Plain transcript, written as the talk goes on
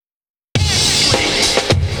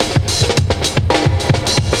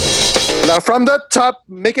Now from the top,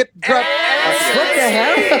 make it drop. What the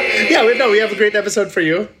hell? Yeah, we have a great episode for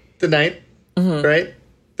you tonight, right?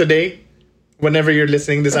 Today, whenever you're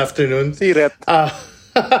listening this afternoon. Siret.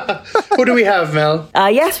 Who do we have, Mel?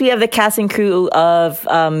 Yes, we have the cast and crew of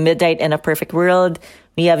Midnight in a Perfect World.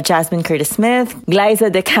 We have Jasmine Curtis Smith, Glyza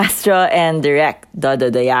De Castro, and Direct Dodo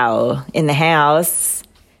Dayao in the house.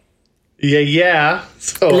 Yeah.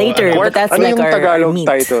 So, Later, but that's ano like yung our Tagalog meet.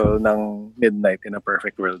 title ng Midnight in a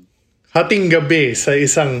Perfect World? Hating gabi sa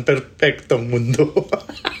isang perpektong mundo.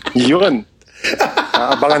 Yun.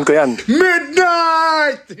 Abangan ko yan.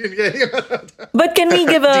 Midnight! But can we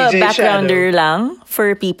give a DJ backgrounder lang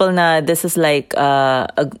for people na this is like a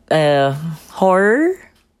horror?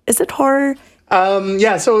 Is it horror?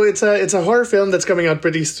 Yeah, so it's a horror film that's coming out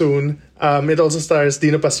pretty soon. It also stars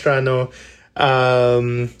Dino Pastrano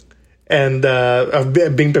and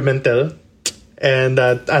Bing Pimentel and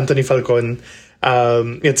Anthony Falcon.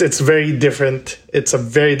 It's very different. It's a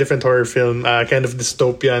very different horror film, kind of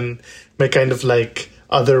dystopian, but kind of like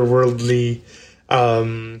otherworldly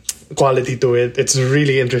quality to it. It's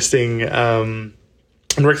really interesting, and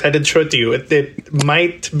we're excited to show it to you. It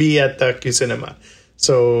might be at Q Cinema,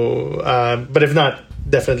 so but if not,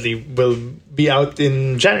 definitely will be out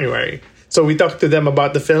in January. So we talked to them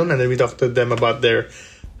about the film, and then we talked to them about their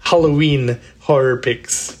Halloween horror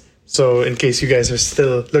picks. So in case you guys are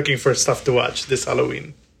still looking for stuff to watch this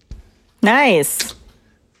Halloween. Nice.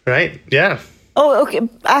 Right? Yeah. Oh, okay.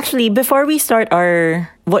 Actually, before we start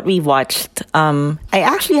what we watched, I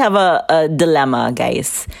actually have a dilemma,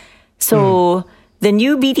 guys. So the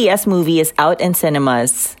new BTS movie is out in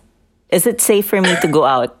cinemas. Is it safe for me to go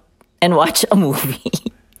out and watch a movie?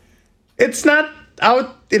 It's not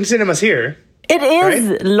out in cinemas here. It is.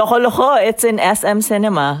 Right? Loko Loko. It's in SM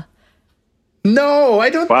Cinema. No,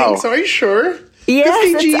 I don't Wow. think so. Are you sure? Yes,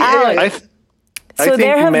 it's out. I So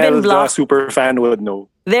there think have been Mel, the block- super fan, would know.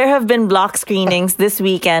 There have been block screenings this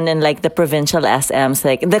weekend in like the provincial SMs.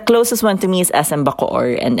 Like the closest one to me is SM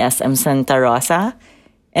Bacoor and SM Santa Rosa.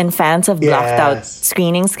 And fans have blocked out Yes.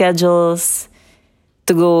 screening schedules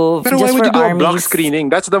to go But just why would for you do a armies. block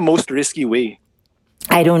screening? That's the most risky way.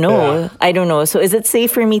 I don't know. Yeah. I don't know. So is it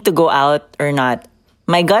safe for me to go out or not?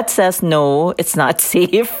 My gut says no, it's not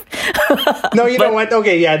safe. No, you know what?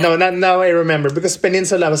 Okay, yeah, no, now I remember because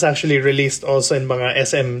Peninsula was actually released also in mga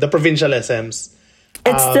SM, the provincial SMs.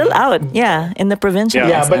 It's still out, yeah, in the provincial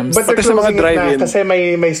Yeah, SMs. But they're Pati sa mga closing it na drive-in. kasi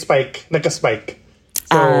may spike, nagka-spike.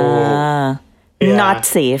 So, yeah. Not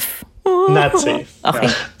safe. Not safe. Okay.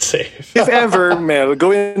 Not safe. If ever, Mel,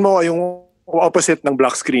 gawin mo yung opposite ng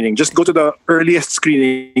block screening. Just go to the earliest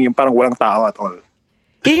screening, yung parang walang tao at all.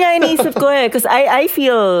 Yun nga iniisip ko eh. Because I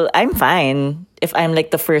feel I'm fine if I'm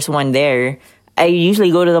like the first one there. I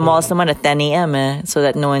usually go to the malls naman at 10 a.m. So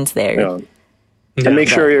that no one's there. Yeah. And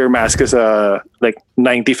make sure your mask is like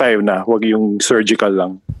 95 na. Wag yung surgical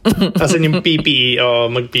lang. As in yung PPE,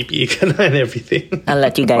 mag-PPE ka na and everything. I'll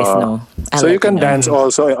let you guys know. So you can dance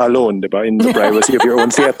also alone, diba? In the privacy of your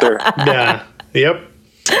own theater. Yeah. Yep.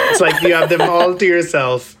 It's like you have them all to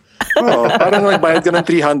yourself. Oh, parang nagbayad ka ng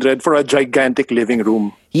 300 for a gigantic living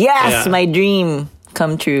room. Yes, Yeah. my dream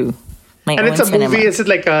come true. My And own it's a cinema. movie. Is it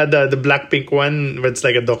like the Blackpink one where it's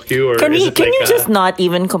like a docu? Or Can is you it like you just not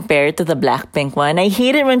even compare it to the Blackpink one? I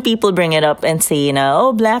hate it when people bring it up and say,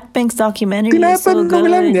 oh, Blackpink's documentary is so Tinatanong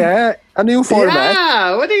lang good. niya. Ano yung format?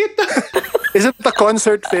 Yeah, what are you talking? Is it a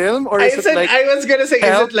concert film? Or is it like... I was gonna say, is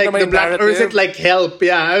Help it like na may the black or is it narrative? like Help?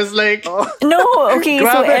 Yeah, I was like, No, okay.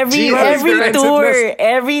 So Grabe, Jesus,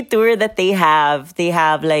 every tour that they have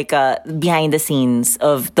like behind the scenes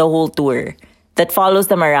of the whole tour that follows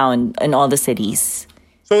them around in all the cities.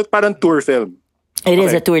 So it's parang tour film. It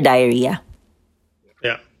is Okay. a tour diary, yeah.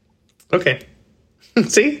 yeah, okay.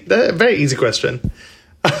 See, very easy question.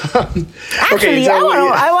 Actually,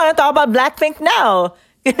 I want to talk about Blackpink now.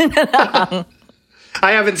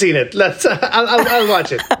 I haven't seen it. I'll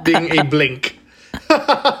watch it. Being a Blink,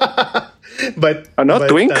 but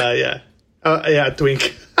Twink? yeah,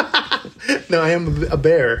 Twink. No, I am a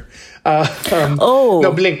bear.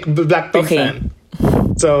 No, Blink, Blackpink Okay. fan.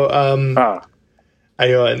 So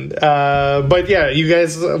ayun. But yeah, you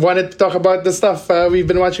guys wanted to talk about the stuff we've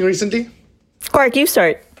been watching recently. Quark, you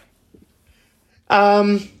start.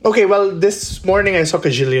 Okay, well, this morning I saw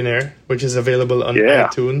Kajillionaire, which is available on Yeah.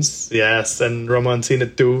 iTunes. Yes, and Roman's seen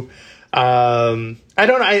it too. I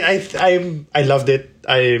don't know. I loved it.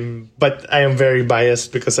 But I am very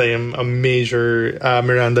biased because I am a major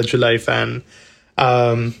Miranda July fan.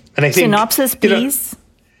 And I think Synopsis, please.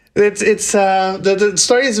 It's the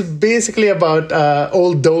story is basically about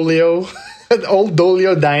old Dolio, old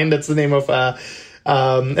Dolio Dine. That's the name of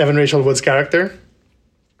Evan Rachel Wood's character.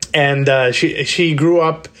 and she grew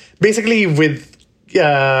up basically with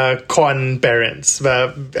con parents,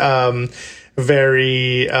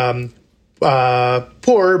 very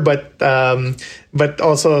poor, but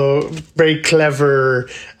also very clever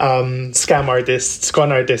scam artists,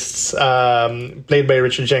 con artists, played by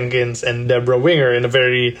Richard Jenkins and Deborah Winger in a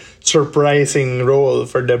very surprising role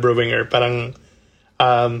for Deborah Winger. Parang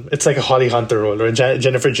it's like a Holly Hunter role or a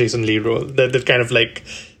Jennifer Jason Leigh role. That kind of like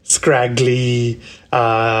scraggly,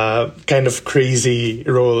 kind of crazy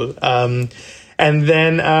role. And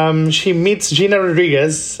then she meets Gina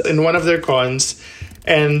Rodriguez in one of their cons,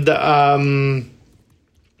 and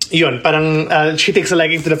yun, parang she takes a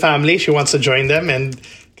liking to the family. She wants to join them, and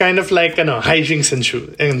kind of like hijinks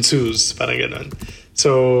ensues, parang ganon.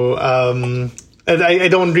 So I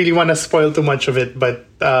don't really want to spoil too much of it, but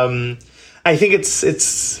I think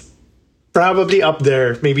it's probably up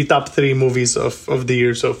there, maybe top 3 movies of the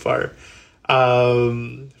year so far,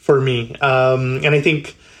 for me. And I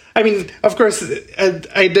think, I mean, of course,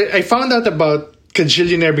 I found out about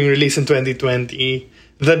Kajillionaire being released in 2020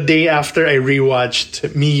 the day after I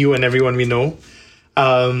rewatched Me, You, and Everyone We Know.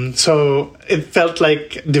 So it felt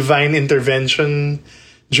like divine intervention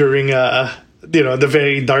during the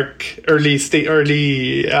very dark early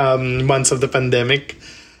months of the pandemic.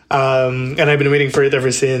 And I've been waiting for it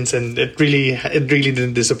ever since, and it really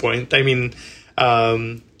didn't disappoint. I mean,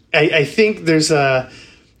 I think there's a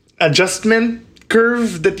adjustment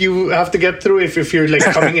curve that you have to get through if you're like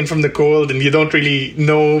coming in from the cold and you don't really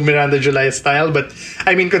know Miranda July's style. But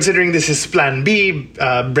I mean, considering this is Plan B,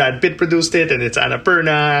 Brad Pitt produced it, and it's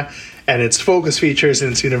Annapurna, and it's Focus Features,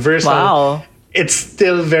 and it's Universal. Wow. It's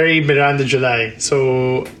still very Miranda July.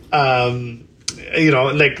 So, like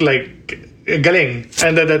galing.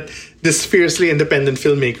 And that this fiercely independent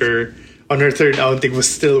filmmaker on her third outing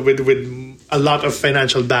was still with a lot of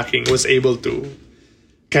financial backing, was able to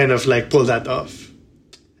kind of like pull that off.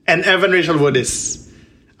 And Evan Rachel Wood is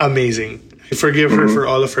amazing. I forgive her for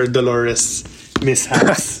all of her Dolores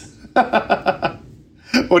mishaps.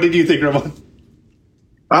 What did you think, Ramon?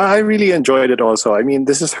 I really enjoyed it also. I mean,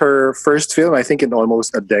 this is her first film, I think, in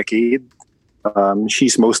almost a decade.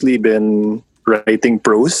 She's mostly been writing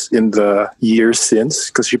prose in the years since,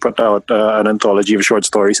 because she put out an anthology of short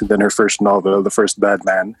stories and then her first novel, The First Bad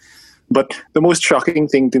Man. But the most shocking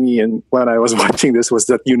thing to me when I was watching this was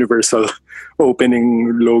that Universal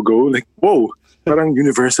opening logo. Like, whoa, parang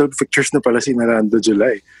Universal Pictures na pala si Miranda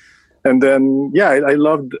July. And then, yeah, I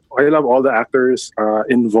love all the actors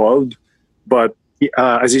involved. But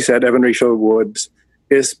as you said, Evan Rachel Wood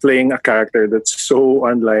is playing a character that's so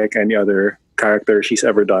unlike any other character she's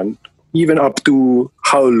ever done, even up to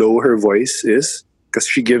how low her voice is, because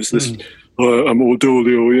she gives this, I'm old,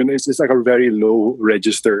 it's like a very low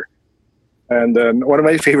register. And then one of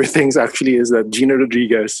my favorite things actually is that Gina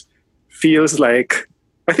Rodriguez feels like,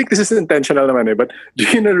 I think this is intentional naman but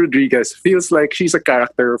Gina Rodriguez feels like she's a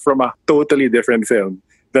character from a totally different film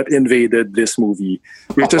that invaded this movie,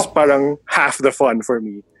 which is parang half the fun for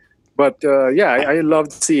me. But I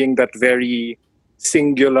loved seeing that very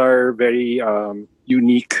singular, very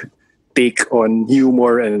unique take on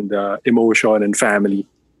humor and emotion and family.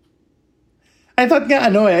 I thought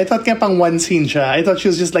nga pang one scene siya. I thought she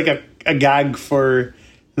was just like a gag for,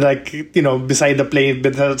 like, beside the plane,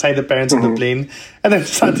 beside the parents on the plane. And then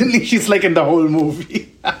suddenly she's like in the whole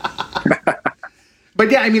movie. But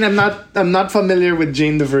yeah, I mean, I'm not familiar with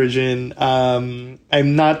Jane the Virgin.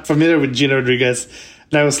 I'm not familiar with Gina Rodriguez.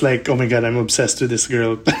 And I was like, oh my God, I'm obsessed with this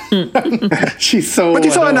girl. She's so... But you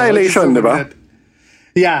saw Annihilation, diba?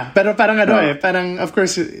 Yeah, pero parang parang of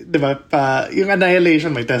course, diba, yung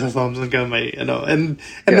Annihilation, may Tessa Thompson ka, may and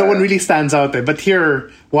no one really stands out there. But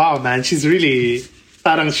here, wow, man, she's really,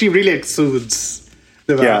 parang she really exudes,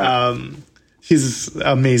 diba? Yeah. She's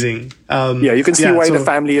amazing. You can see why the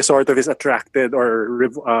family is sort of attracted or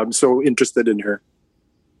so interested in her.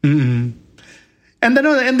 Mm-hmm. And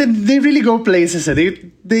then they really go places.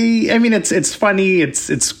 They I mean, it's funny,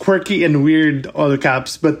 it's quirky and weird, all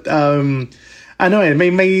caps, but there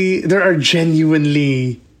are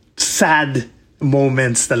genuinely sad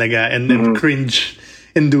moments talaga and cringe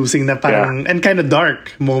inducing na parang and kind of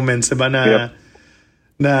dark moments, diba,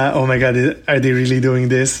 na oh my God, are they really doing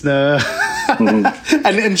this? And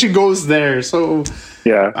she goes there. So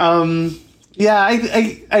I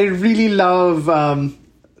really love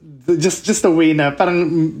just the way na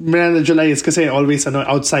parang Miranda July is kasi always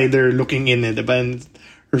outsider looking in, diba? And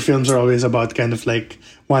her films are always about kind of like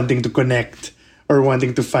wanting to connect or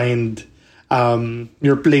wanting to find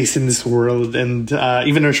your place in this world, and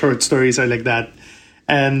even her short stories are like that.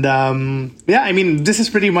 And yeah, I mean, this is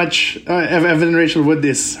pretty much Evan Rachel Wood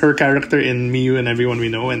is her character in Me, You, and Everyone We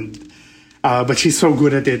Know, and but she's so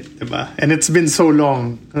good at it, diba? And it's been so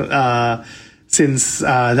long since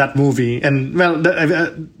that movie. And well,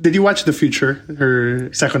 did you watch The Future,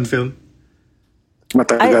 her second film?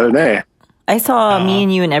 Matagal na eh. I saw Me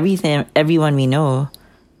and You and Everyone We Know.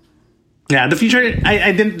 Yeah, The Future.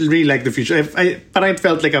 I didn't really like The Future. But it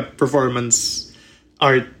felt like a performance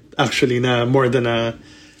art actually, na more than a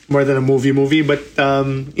movie. But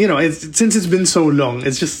since it's been so long,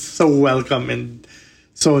 it's just so welcome and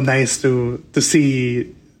so nice to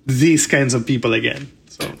see these kinds of people again.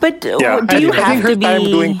 So. But Yeah, do you I think have her to be? time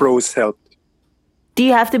doing pros helped. Do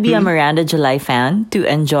you have to be a Miranda July fan to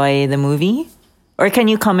enjoy the movie? Or can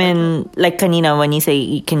you come in, like kanina when you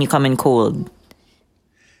say, can you come in cold?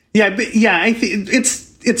 Yeah, I think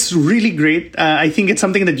it's really great. I think it's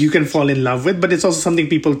something that you can fall in love with, but it's also something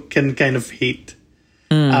people can kind of hate.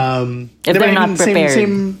 If they're not prepared.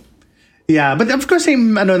 Same, yeah, but of course,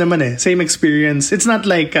 same experience. It's not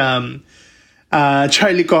like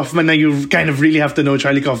Charlie Kaufman. Na you kind of really have to know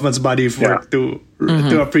Charlie Kaufman's body of work to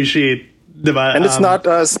appreciate. Diba? And it's not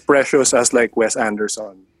as precious as like Wes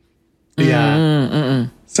Anderson. Yeah.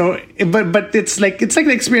 So, but it's like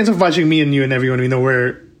the experience of watching Me and You and Everyone We Know,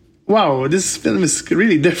 where wow, this film is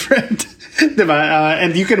really different, diba?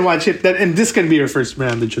 And you can watch it. And this can be your first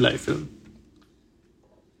Miranda July film.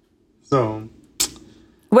 So,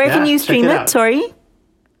 Where can you check stream it? out. Sorry?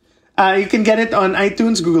 You can get it on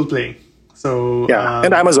iTunes, Google Play. So Yeah,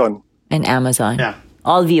 and Amazon. And Amazon. Yeah.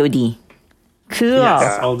 All VOD. Cool.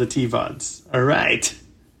 Yes, all the TVODs. All right.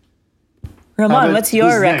 Ramon, But what's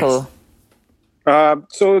your who's next? reco?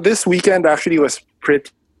 So this weekend actually was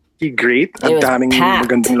pretty great. It was Ang daming packed.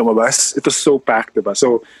 magandang lumabas. It was so packed, diba?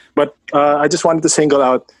 So, but I just wanted to single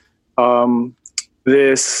out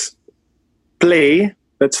this play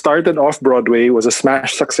that started off Broadway, was a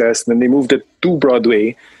smash success. Then they moved it to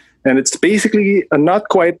Broadway, and it's basically a not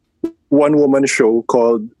quite one-woman show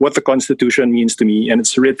called What the Constitution Means to Me, and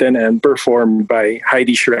it's written and performed by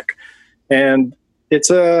Heidi Schreck. And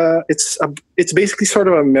it's basically sort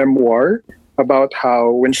of a memoir about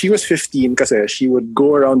how when she was 15, kasi she would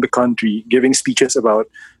go around the country giving speeches about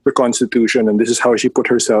the Constitution, and this is how she put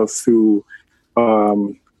herself through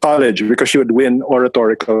college, because she would win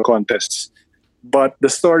oratorical contests. But the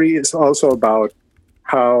story is also about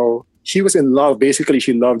how she was in love. Basically,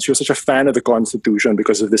 she was such a fan of the Constitution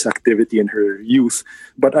because of this activity in her youth.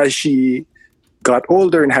 But as she got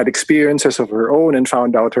older and had experiences of her own and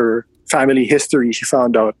found out her family history, she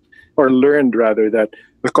found out, or learned rather, that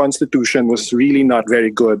the Constitution was really not very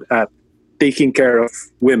good at taking care of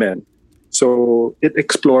women. So it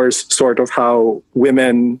explores sort of how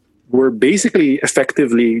women were basically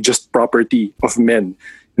effectively just property of men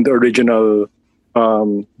in the original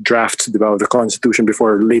drafts of the Constitution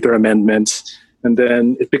before later amendments. And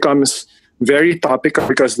then it becomes very topical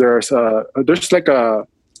because there's like a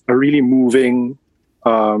really moving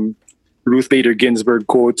Ruth Bader Ginsburg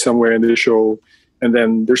quote somewhere in the show. And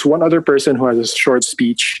then there's one other person who has a short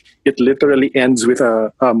speech. It literally ends with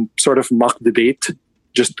a sort of mock debate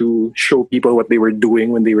just to show people what they were doing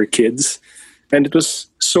when they were kids. And it was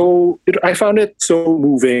I found it so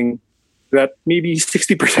moving that maybe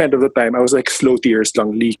 60% of the time I was like slow tears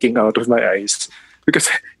lang leaking out of my eyes, because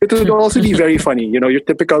it would also be very funny. You know, your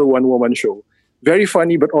typical one-woman show. Very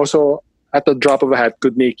funny, but also at the drop of a hat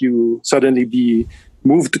could make you suddenly be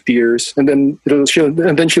moved to tears, and then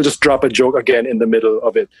she'll just drop a joke again in the middle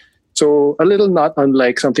of it. So a little not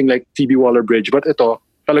unlike something like Phoebe Waller-Bridge, but ito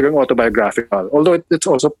talagang autobiographical. Although it's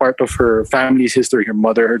also part of her family's history, her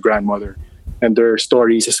mother, her grandmother, and their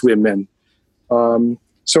stories as women.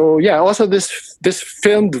 So yeah, also this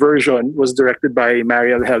filmed version was directed by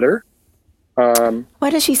Marielle Heller. Why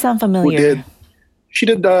does she sound Who familiar? she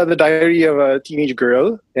did The Diary of a Teenage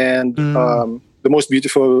Girl and The Most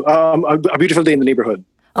Beautiful, A Beautiful Day in the Neighborhood.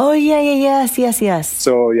 Oh, yeah, yes.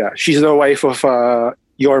 So yeah, she's the wife of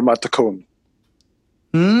Yorma Tacone.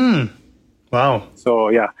 Wow. So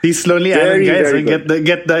yeah, These Lonely Very, Island guys very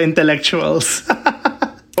get the intellectuals.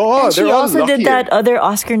 oh, She they're all also lucky. did that other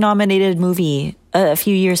Oscar-nominated movie a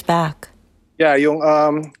few years back. Yeah, yung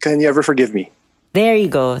Can You Ever Forgive Me? There you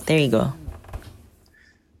go.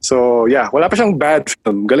 So yeah, wala pa siyang bad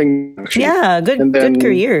film. Galing actually. Yeah, And then- good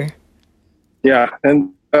career. Yeah,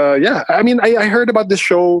 and yeah, I mean, I heard about this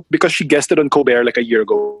show because she guested on Colbert like a year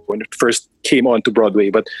ago when it first came on to Broadway,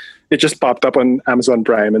 but it just popped up on Amazon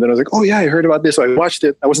Prime, and then I was like, oh yeah, I heard about this, so I watched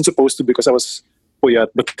it. I wasn't supposed to because I was puyat,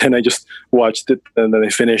 but then I just watched it, and then I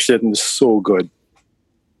finished it, and it's so good.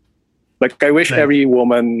 Like, I wish Nice. every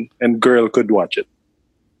woman and girl could watch it.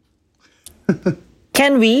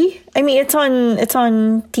 Can we? I mean, it's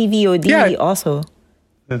on TVOD Yeah. also,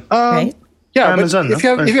 Um, right? Yeah, Amazon, but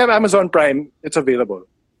no? if you have Amazon Prime, it's available.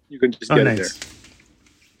 You can just Oh, get it nice.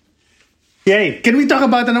 there. Yay. Can we talk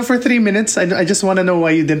about for 3 minutes? I just want to know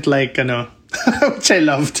why you didn't like, which I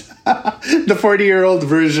loved. The 40-year-old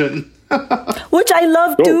version. Which I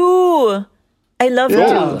love too. I love Yeah.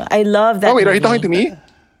 too. I love that. Oh wait, are you movie. talking to me?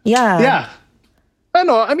 Yeah. Yeah. I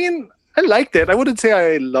know. I mean, I liked it. I wouldn't say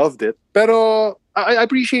I loved it, pero I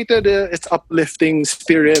appreciated its uplifting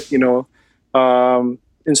spirit.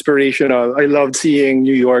 Inspirational. I loved seeing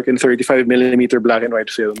New York in 35 millimeter black and white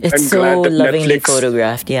film. It's I'm so glad that lovingly Netflix.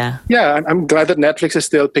 photographed. Yeah. Yeah, I'm glad that Netflix is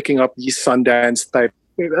still picking up these Sundance type.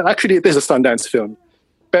 Actually, it is a Sundance film.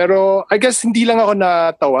 Pero I guess hindi lang ako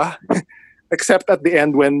natawa. Except at the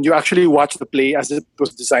end when you actually watch the play as it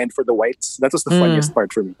was designed for the whites. That was the funniest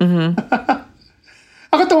part for me.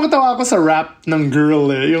 Ako tawa-tawa ako sa rap ng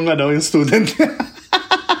girl yung student.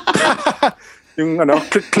 Yung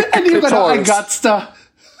click, click, And click, yung click I songs. got stuff.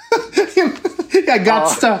 I got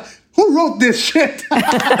stuff. Who wrote this shit?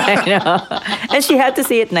 I know. And she had to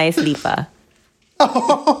say it nicely, pa.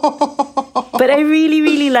 But I really,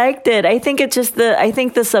 really liked it. I think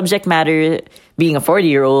the subject matter, being a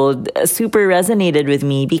 40-year-old, super resonated with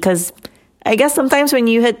me because I guess sometimes when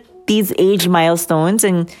you hit these age milestones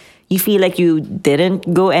and you feel like you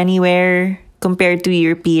didn't go anywhere compared to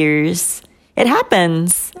your peers, it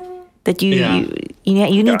happens that you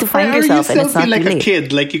need to find Or yourself, you and still it's not feel like too a late.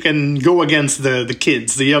 kid, like you can go against the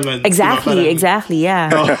kids, the young ones. Exactly,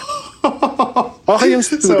 yeah. Okay yung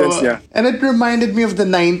students niya. And it reminded me of the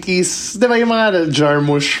 90s. Di ba yung mga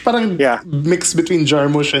Jarmusch? Parang mix between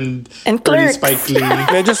Jarmusch and early Clerks. Spike Lee.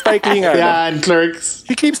 Medyo Spike Lee nga. Yeah, and Clerks.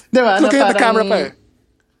 He keeps Di ba, looking na at the parang- camera pa eh.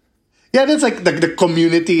 Yeah, that's like the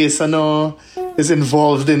community is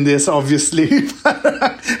involved in this, obviously.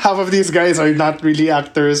 Half of these guys are not really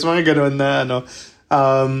actors. Mga ganon na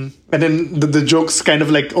and then the jokes kind of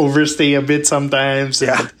like overstay a bit sometimes.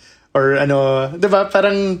 Yeah. Or diba,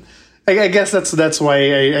 parang I guess that's why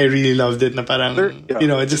I really loved it. Na parang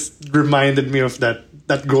it just reminded me of that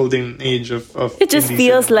golden age of It just indie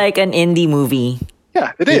feels cinema. like an indie movie.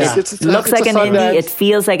 Yeah, it is. Yeah. It's Looks like a an indie. Sundance- It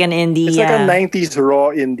feels like an indie. It's yeah. like a 90s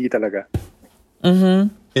raw indie talaga.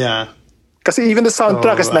 Yeah. Kasi even the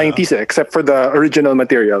soundtrack is 90s except for the original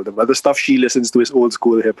material. Diba? The stuff she listens to is old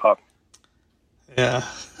school hip hop. Yeah.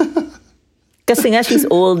 Kasi nga she's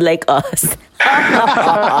old like us.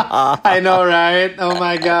 I know, right? Oh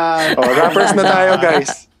my god. Oh, rappers na tayo,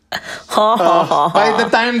 guys. By the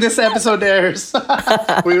time this episode airs,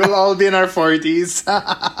 we will all be in our 40s.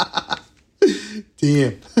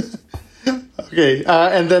 Damn. Okay,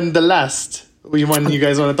 and then the last one you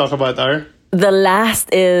guys want to talk about are? The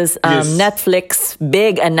last is Yes. Netflix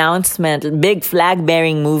big announcement, big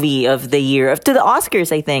flag-bearing movie of the year, to the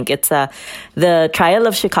Oscars, I think. It's The Trial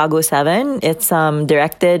of Chicago 7. It's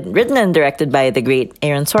written and directed by the great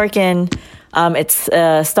Aaron Sorkin. It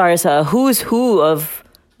stars a who's who of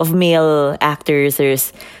male actors.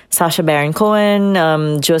 There's Sacha Baron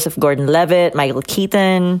Cohen, Joseph Gordon-Levitt, Michael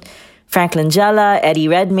Keaton, Frank Langella, Eddie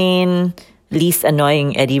Redmayne, least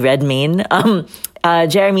annoying Eddie Redmayne,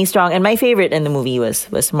 Jeremy Strong, and my favorite in the movie was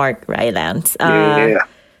Mark Rylance. Yeah.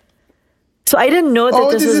 So I didn't know that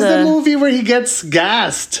Oh, this this was is the movie where he gets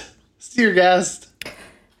gassed. Steer gassed.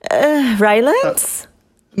 Rylance.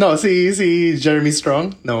 No, see Jeremy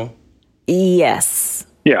Strong? No. Yes.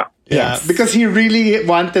 Yeah. Yeah, Yes. because he really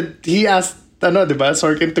he asked, diba,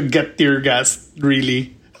 Sorkin to get tear gassed,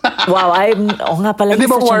 really. Wow. Nga pala, Hindi he's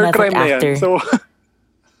ba such a war method crime na actor. yan? So,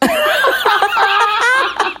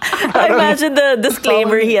 I imagine the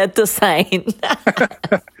disclaimer he had to sign.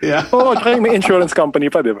 Yeah. oh, tsaka may insurance company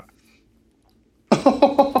pa, di ba?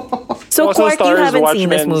 So Also Quark, you stars haven't seen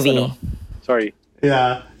this Watchmen's, movie. Sorry.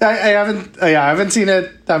 Yeah. I haven't seen it.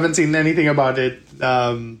 Haven't seen anything about it.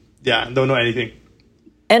 Don't know anything.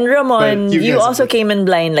 And Ramon, But you you guys also did. came in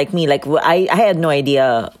blind like me. Like I had no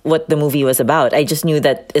idea what the movie was about. I just knew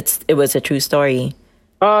that it was a true story.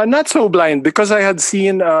 Not so blind because I had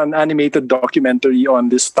seen an animated documentary on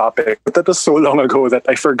this topic, but that was so long ago that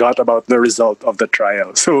I forgot about the result of the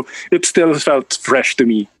trial. So it still felt fresh to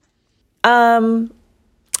me.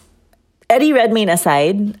 Eddie Redmayne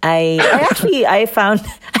aside, I actually I found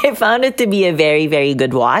it to be a very, very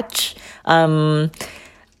good watch.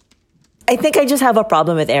 I think I just have a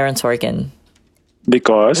problem with Aaron Sorkin.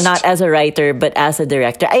 Because Not as a writer, but as a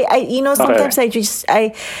director. Sometimes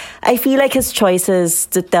I feel like his choices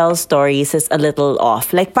to tell stories is a little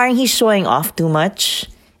off. Like parang he's showing off too much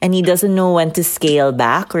and he doesn't know when to scale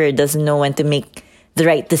back or doesn't know when to make the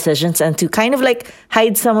right decisions and to kind of like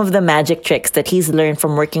hide some of the magic tricks that he's learned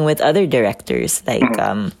from working with other directors, like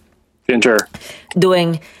Fincher.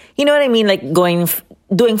 doing, you know what I mean, like doing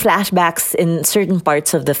flashbacks in certain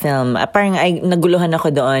parts of the film. Parang naguluhan ako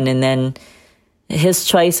doon, and then his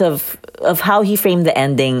choice of how he framed the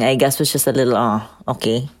ending, I guess, was just a little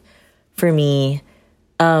okay for me.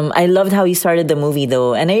 I loved how he started the movie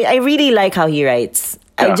though, and I really like how he writes.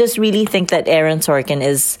 I just really think that Aaron Sorkin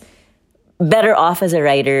is better off as a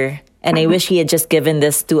writer, and I wish he had just given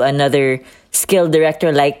this to another skilled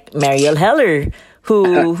director like Mariel Heller,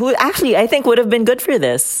 who actually I think would have been good for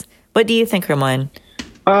this. What do you think, Ramon?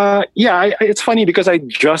 It's funny because I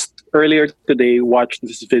just earlier today watched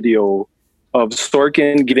this video of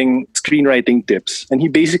Sorkin giving screenwriting tips, and he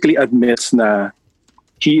basically admits na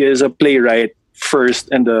he is a playwright first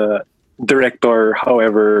and the director,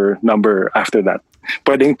 however, number after that.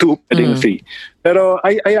 Pwedeng 2, pwedeng 3. Pero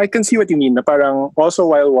I can see what you mean. Na parang also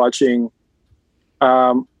while watching,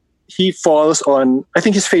 he falls on, I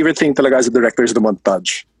think his favorite thing talaga as a director is the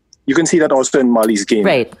montage. You can see that also in Molly's Game.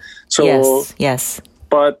 Right. So yes.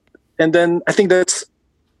 But, and then I think that's,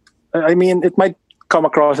 I mean, it might come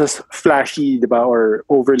across as flashy, diba, or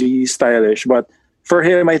overly stylish, but for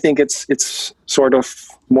him, I think it's sort of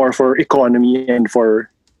more for economy and for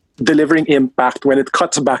delivering impact. When it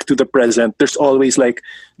cuts back to the present, there's always like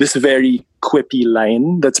this very quippy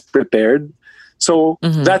line that's prepared. So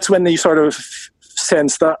that's when you sort of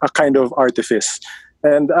sense a kind of artifice.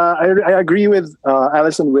 And I agree with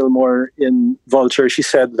Alison Wilmore in Vulture. She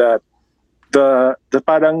said that the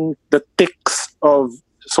tics of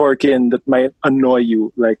Sorkin that might annoy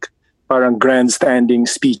you, like parang grandstanding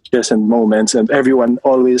speeches and moments, and everyone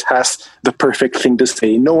always has the perfect thing to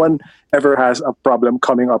say. No one ever has a problem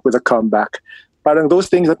coming up with a comeback. Parang those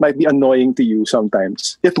things that might be annoying to you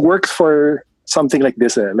sometimes. It works for something like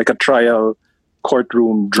this, like a trial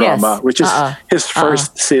courtroom drama, which is his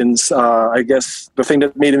first since, I guess, the thing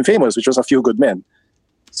that made him famous, which was A Few Good Men.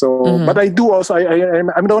 So, but I do also, I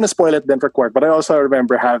don't want to spoil it then for Quark, but I also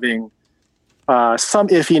remember having some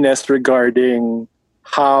iffiness regarding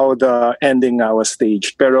how the ending now was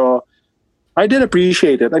staged. Pero I did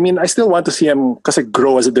appreciate it. I mean, I still want to see him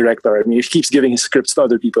grow as a director. I mean, if he keeps giving his scripts to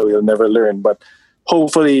other people, he'll never learn. But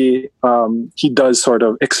hopefully he does sort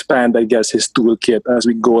of expand, I guess, his toolkit as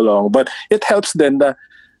we go along. But it helps then that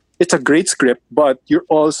it's a great script, but he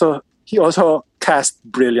also cast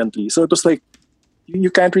brilliantly. So it was like, you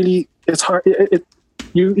can't really, it's hard,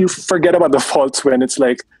 you forget about the faults when it's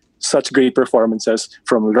like such great performances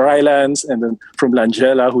from Rylance and then from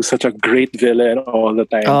Langella, who's such a great villain all the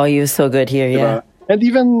time. Oh, he was so good here, yeah. And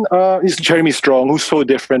even is Jeremy Strong, who's so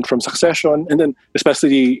different from Succession, and then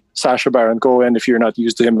especially Sacha Baron Cohen, if you're not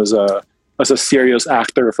used to him as a serious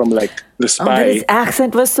actor from like The Spy. But his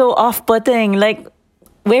accent was so off-putting. Like,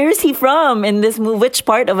 where is he from in this movie? Which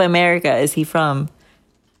part of America is he from?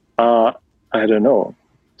 I don't know.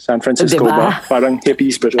 San Francisco ba? Parang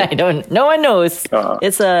hippies ba siya? No one knows.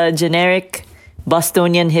 It's a generic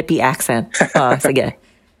Bostonian hippie accent. Sige.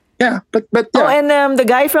 Yeah, but yeah. Oh, and the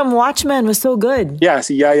guy from Watchmen was so good. Yeah,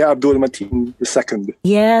 si Yahya Abdul-Mateen II.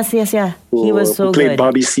 Yes. He was so who played good.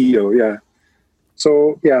 Bobby Seale, yeah.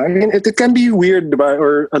 So, yeah, I mean, it can be weird, diba?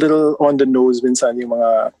 Or a little on the nose minsan yung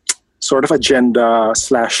mga sort of agenda /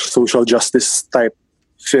 social justice type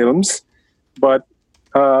films. But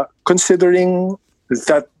considering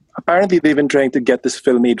that apparently they've been trying to get this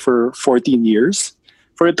film made for 14 years,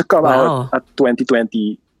 for it to come out at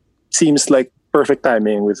 2020 seems like perfect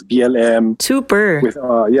timing with BLM. Super. With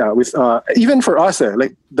even for us,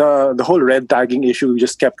 like the whole red tagging issue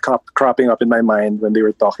just kept cropping up in my mind when they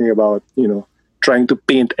were talking about, trying to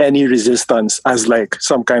paint any resistance as like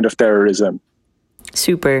some kind of terrorism.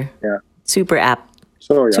 Super. Yeah. Super apt.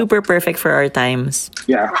 So, yeah. Super perfect for our times.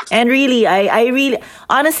 Yeah. And really, I really,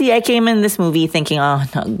 honestly, I came in this movie thinking, oh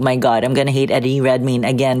my God, I'm going to hate Eddie Redmayne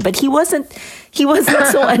again. But he wasn't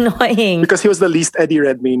so annoying. Because he was the least Eddie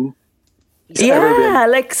Redmayne he's ever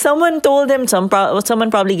been. Like someone told him, someone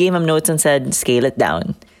probably gave him notes and said, scale it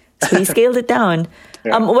down. So he scaled it down.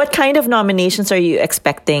 Yeah. What kind of nominations are you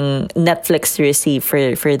expecting Netflix to receive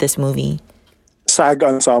for this movie? SAG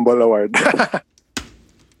Ensemble Award.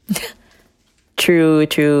 True.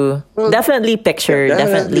 Well, definitely picture.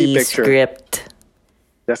 Definitely script.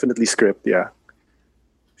 Definitely script, yeah.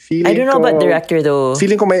 I don't know about director though.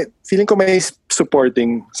 Feeling ko may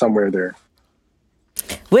supporting somewhere there.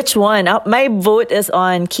 Which one? My vote is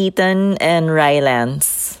on Keaton and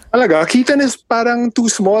Rylance. Alaga, Keaton is parang too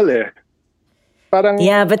small eh. Parang,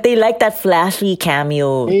 yeah, but they like that flashy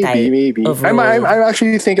cameo type of role. I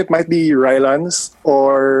actually think it might be Rylance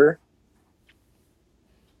or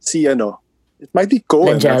si It might be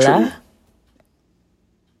Cohen, actually. Langella?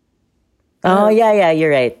 Oh, yeah,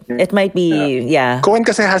 you're right. It might be, yeah. Cohen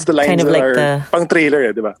kasi has the lines Kind of that like are the- pang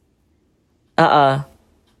trailer, di ba?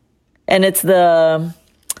 And it's the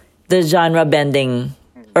genre bending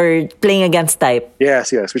or playing against type.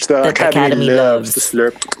 Yes, which the That Academy Academy loves. loves. The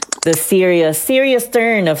slurp. The serious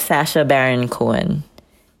turn of Sacha Baron Cohen.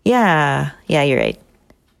 Yeah, you're right.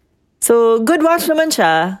 So, good watch naman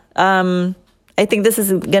siya. I think this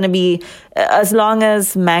is gonna be, as long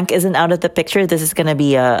as Mank isn't out of the picture, this is gonna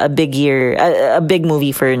be a big year, a big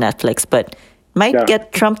movie for Netflix, but might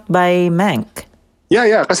get trumped by Mank.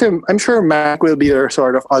 Yeah, kasi I'm sure Mac will be their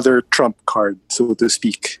sort of other trump card, so to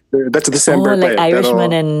speak. That's December. Like pa eh, Irishman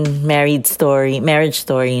pero, and Marriage Story,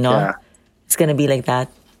 no? Yeah. It's gonna be like that.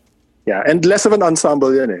 Yeah, and less of an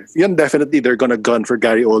ensemble yun eh. Yun definitely they're gonna gun for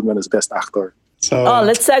Gary Oldman as best actor. So,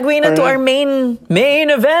 Let's segue into our main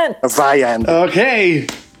event. A Viand. okay.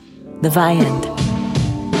 The Viand.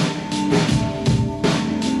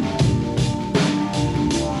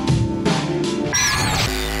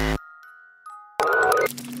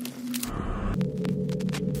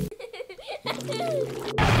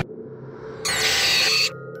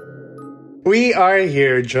 We are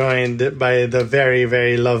here joined by the very,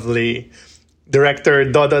 very lovely director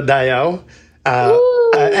Dodo Dayao,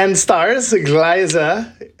 and stars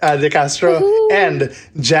Glyza De Castro and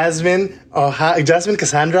Jasmine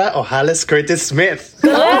Cassandra Ojales Curtis Smith.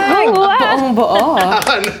 Buong buo.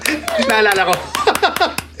 Naalala ko.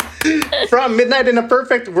 From Midnight in a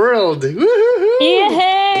Perfect World. Woo-hoo-hoo.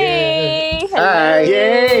 Yay! Hello.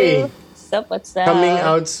 Yay! What's up? Coming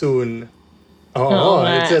out soon. Oo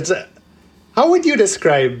nga. It's how would you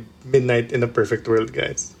describe Midnight in a Perfect World,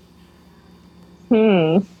 guys?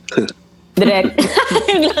 Direct.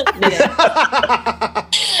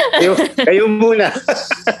 Kayo muna.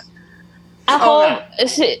 Ako,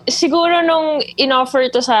 siguro nung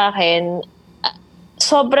in-offer to sa akin,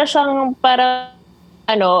 sobra siyang para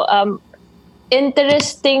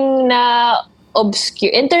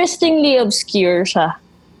interestingly obscure siya.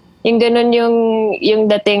 Yung ganun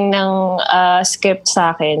yung dating ng script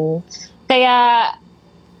sa akin. Kaya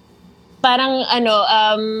parang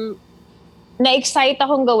na-excite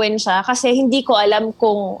akong gawin siya kasi hindi ko alam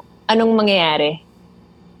kung anong mangyayari.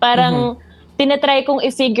 Parang tinatry kong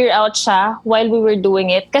i-figure out siya while we were doing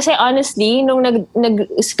it. Kasi honestly, nung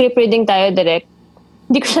nag-script reading tayo direct,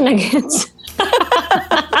 hindi ko siya nag-gets.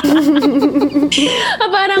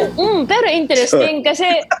 Parang, pero interesting. Kasi,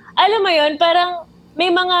 alam mo yun, parang may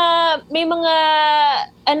mga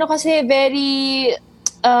kasi very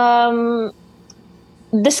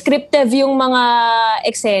descriptive yung mga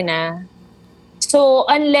eksena. So,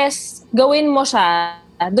 unless gawin mo siya,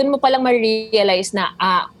 doon mo palang ma-realize na,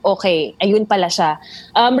 okay, ayun pala siya.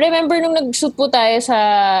 Remember nung nag-shoot po tayo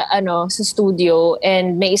sa studio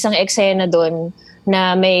and may isang eksena doon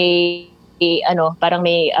na may, parang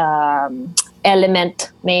may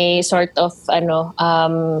element, may sort of,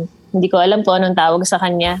 hindi ko alam po anong tawag sa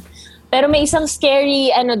kanya. Pero may isang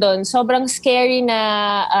scary, doon, sobrang scary na,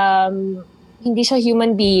 hindi siya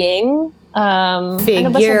human being.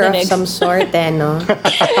 Figure of some sort, no?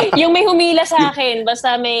 Yung may humila sa akin,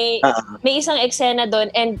 basta may isang eksena doon,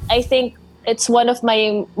 and I think it's one of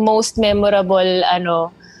my most memorable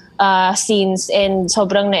scenes, and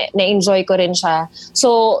sobrang na-enjoy ko rin siya.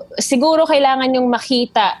 So siguro kailangan yung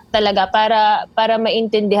makita talaga para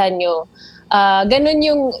maintindihan nyo.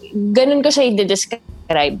 Ganun ko siya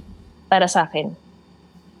i-describe para sa akin.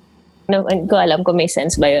 Hindi ko alam kung may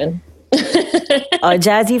sense ba yun.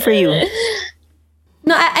 Jazzy, for you.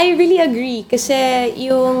 No, I really agree. Kasi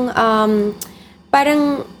yung,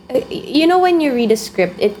 parang, when you read a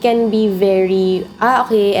script, it can be very,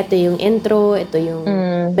 okay, ito yung intro, ito yung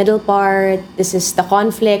middle part, this is the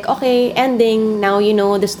conflict, okay, ending, now you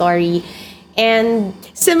know the story. And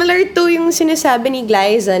similar to yung sinasabi ni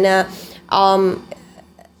Glyza na,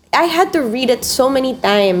 I had to read it so many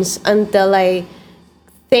times until I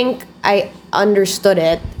think I understood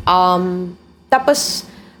it. Tapos,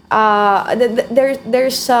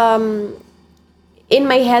 there's in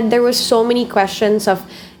my head there was so many questions of,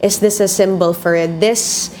 is this a symbol for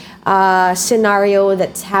this scenario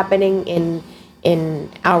that's happening in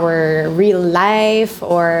our real life,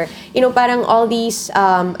 or parang all these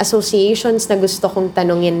associations na gusto kong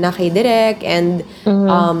tanungin na kay Direk, and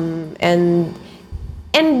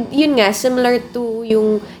yun nga, similar to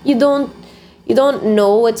yung you don't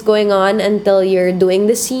know what's going on until you're doing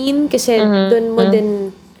the scene, kasi dun mo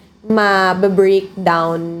din ma-break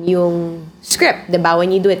down yung script, diba?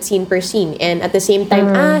 When you do it scene per scene. And at the same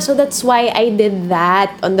time, so that's why I did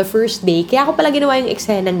that on the first day. Kaya ako pala ginawa yung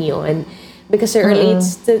eksenang yun. Because it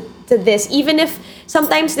relates to to this. Even if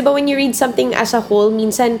sometimes, di ba, when you read something as a whole,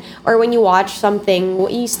 minsan, or when you watch something,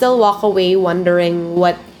 you still walk away wondering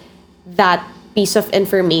what that piece of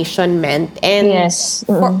information meant. And Yes.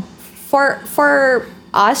 for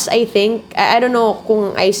us, I think, I don't know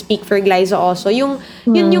kung I speak for Glyza also, yun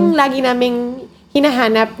yung lagi naming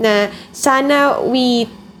hinahanap na sana we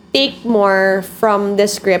take more from the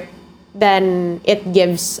script than it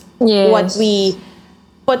gives. Yes. What we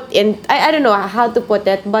put in, I don't know how to put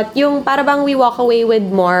it, but yung para bang we walk away with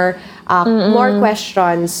more more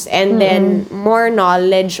questions, and then more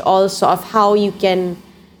knowledge also of how you can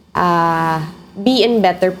be in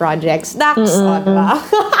better projects. Dax, diba?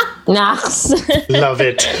 Nax. Love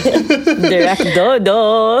it. Direct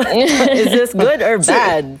Dodo. Is this good or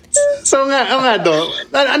bad? So nga do.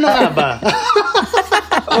 Ano nga ba?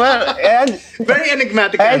 Well, and Very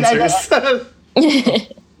enigmatic And I- answers.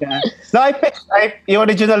 yeah. No, yung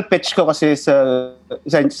original pitch ko kasi sa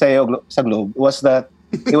Globe was that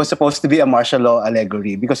it was supposed to be a martial law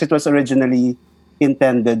allegory because it was originally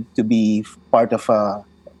intended to be part of a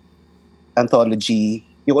anthology.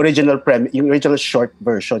 Yung original short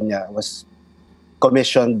version niya was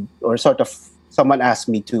commissioned, or sort of someone asked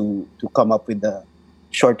me to come up with a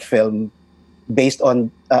short film based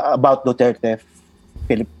on about Duterte,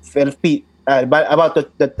 about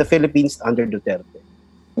the Philippines under Duterte.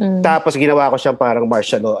 Tapos ginawa ko siyang parang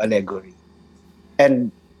martial law allegory.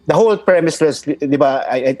 And the whole premise was, di ba,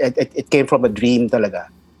 it came from a dream talaga.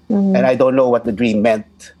 And I don't know what the dream meant,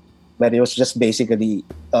 but it was just basically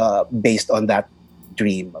based on that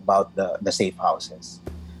dream about the safe houses.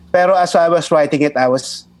 Pero as I was writing it, I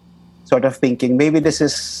was sort of thinking, maybe this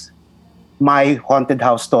is my haunted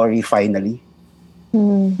house story finally.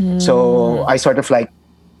 So I sort of like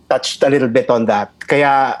touched a little bit on that.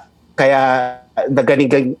 Kaya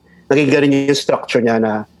naging ganun yung structure niya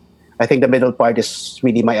na I think the middle part is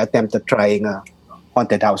really my attempt at trying a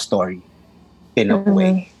haunted house story in a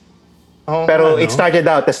way. Oh, Pero ano? it started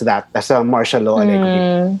out as that, as a martial law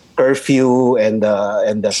allegory. Curfew and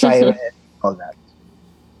the siren, all that.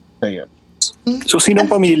 So yun. So, sinong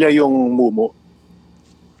pamilya yung Mumu?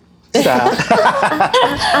 Sa,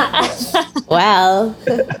 Well,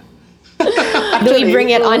 do we bring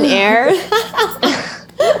it on air?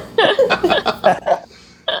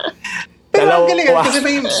 Pero ang galing Dalawa. kasi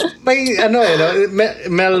may ano no,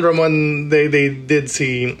 Mel Ramon,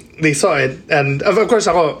 they saw it, and of course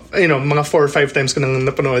ako, mga 4 or 5 times ko nang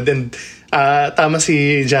napanood, and tama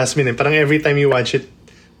si Jasmine, parang every time you watch it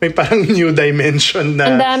may parang new dimension na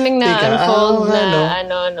Ang daming na-unfold na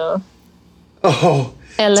no.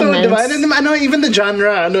 elements. So, diba? And, even the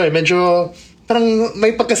genre, medyo parang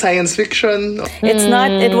may pagka-science fiction. It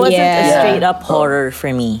wasn't a Yeah. straight up horror for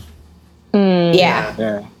me. Yeah.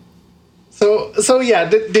 yeah. So yeah,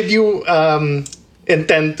 did you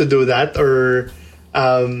intend to do that, or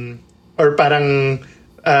parang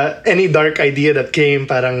any dark idea that came,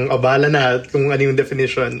 parang bala na kung ano yung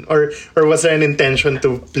definition, or was there an intention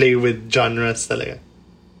to play with genres talaga?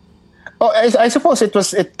 Oh, I suppose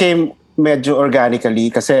it came medyo organically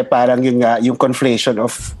kasi parang yun nga, yung conflation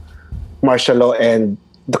of martial law and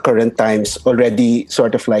the current times already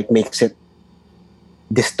sort of like makes it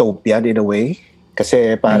dystopian in a way.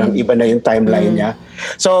 Kasi parang iba na yung timeline niya.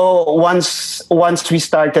 So once we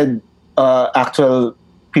started actual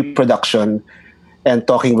pre-production and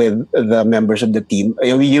talking with the members of the team,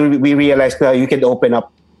 we realized that you can open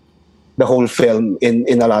up the whole film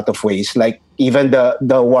in a lot of ways. Like even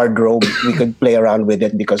the wardrobe, we could play around with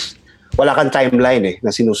it because wala kang timeline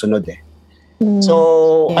na sinusunod .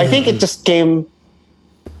 So I think it just came,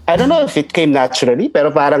 I don't know if it came naturally,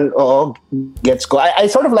 pero parang gets ko. I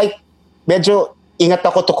sort of like, medyo ingat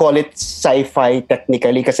ako to call it sci-fi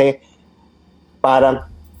technically kasi parang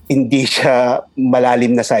hindi siya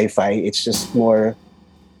malalim na sci-fi. It's just more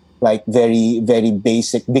like very, very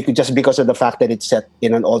basic just because of the fact that it's set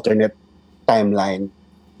in an alternate timeline.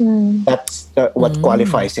 That's what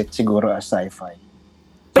qualifies it siguro as sci-fi.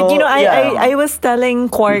 But So, yeah. I was telling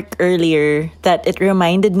Quark earlier that it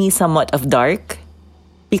reminded me somewhat of Dark.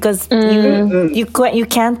 Because you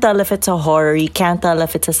can't tell if it's a horror, you can't tell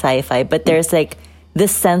if it's a sci-fi, but there's like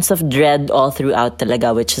this sense of dread all throughout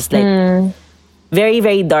talaga, which is like very,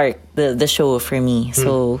 very dark, the show for me.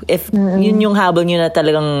 So if yun yung habol nyo na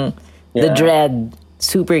talagang the Yeah. dread,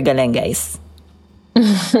 super galing, guys.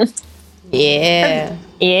 Yeah.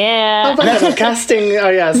 Yeah. But casting,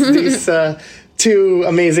 yes, these two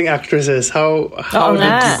amazing actresses. How Oo did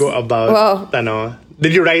nga. you go about? Wow.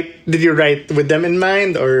 Did you write with them in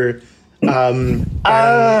mind, or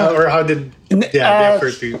or how did they occur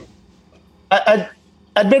to you?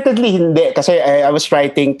 Admittedly, hindi. Kasi I was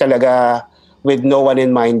writing talaga with no one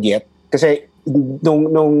in mind yet. Kasi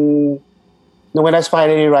nung when I was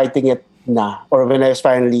finally writing it or when I was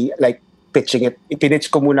finally like pitching it,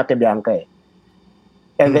 ipinitch ko muna kay Bianca eh.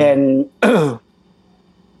 And then,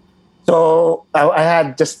 so I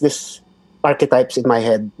had just this archetypes in my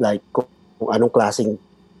head, like kung anong klaseng,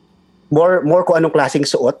 more kung anong klaseng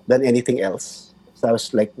suot than anything else. So I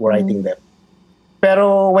was like writing them.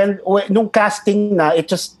 Pero when nung casting na, it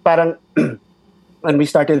just parang, when we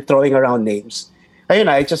started throwing around names, ayun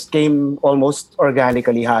na, it just came almost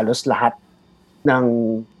organically, halos lahat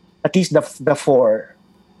ng, at least the four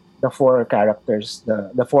characters,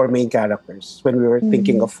 the four main characters, when we were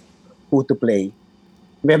thinking of who to play.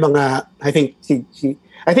 May mga, I think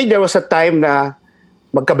there was a time na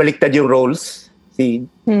magkabaliktad yung roles, si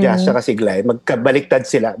Jazz at si Gly, magkabaliktad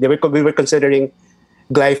sila. We were considering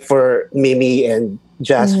Gly for Mimi and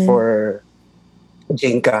Jazz for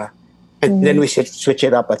Jinka. And then we switch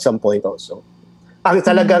it up at some point also. Ang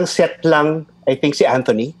talagang set lang, I think si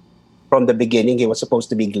Anthony, from the beginning, he was supposed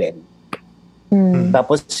to be Glenn.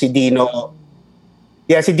 Tapos si Dino,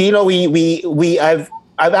 I've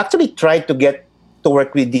actually tried to get to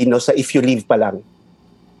work with Dino sa If You Leave pa lang.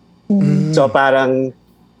 So parang,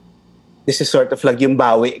 this is sort of like yung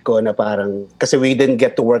bawi ko na parang, kasi we didn't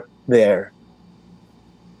get to work there.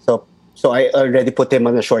 So I already put him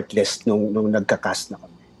on a short list nung nagka-cast na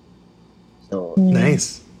kami. So,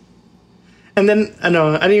 nice. And then,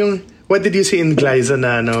 what did you see in Glyza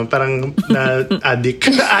na, parang na addict?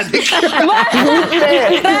 Addict?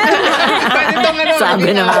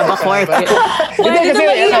 Sabi na nga ba, Quark? Hindi kasi,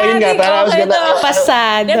 ayun nga, parang I was gonna...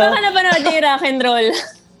 Pasado. Di ba ka napanood yung rock and roll?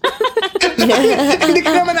 Hindi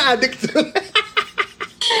ka naman na-addict.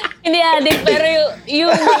 Hindi addict, pero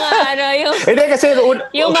yung mga Hindi kasi...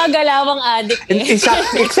 yung mga galawang addict eh.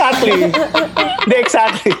 Exactly. Hindi,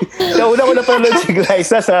 exactly. So, una ko napanood si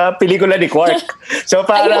Glyza sa pelikula ni Quark. So,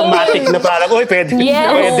 parang matik na parang, uy, pwede.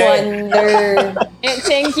 Yeah, Pwede. Wonder.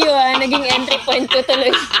 Thank you naging entry point ko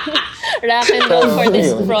tuloy. Rock and roll for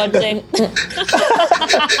this project.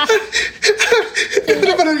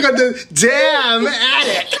 Napanood ko doon, damn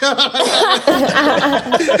addict!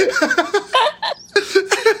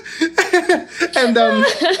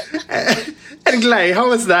 And Gly, how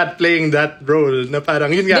was that playing that role? Na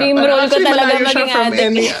parang yun nga. Dream role ko actually, talaga malayo siya maging from addict.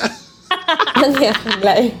 any...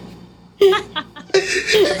 Gly.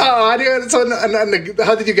 How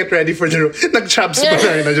did you get ready for the role? Nag-chabs ba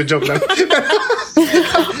na? Nag-joke lang.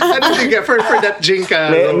 How did you get for that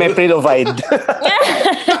Jinka? May pre-provide.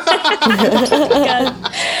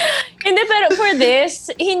 Hindi, pero for this,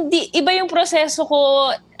 iba yung proseso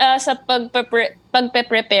ko sa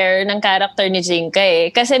pagpe-prepare ng character ni Jinka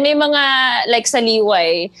eh. Kasi may mga, like sa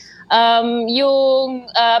Liway, yung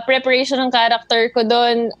preparation ng character ko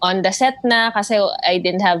doon on the set na kasi I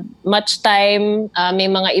didn't have much time. May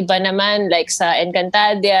mga iba naman like sa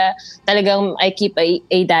Encantadia, talagang I keep a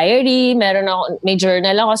diary. May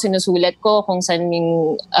journal ako, sinusulat ko kung saan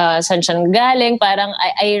siya galing. Parang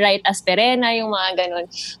I write as Perena, yung mga ganun.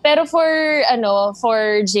 Pero for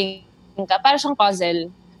Jinka, parang siyang puzzle.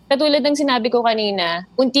 Katulad ng sinabi ko kanina,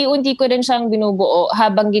 unti-unti ko din siyang binubuo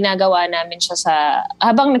habang ginagawa namin siya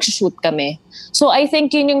habang nagsushoot kami. So I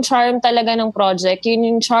think yun yung charm talaga ng project, yun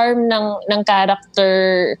yung charm ng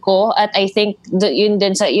character ko at I think yun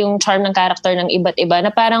din yung charm ng character ng iba't iba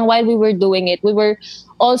na parang while we were doing it, we were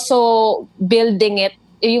also building it,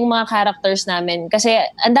 yung mga characters namin. Kasi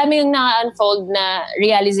ang dami yung na-unfold na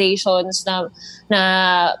realizations na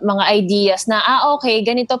mga ideas na, okay,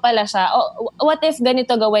 ganito pala siya. What if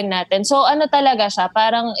ganito gawin natin? So ano talaga siya?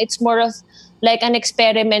 Parang it's more of like an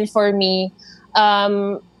experiment for me.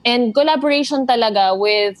 And collaboration talaga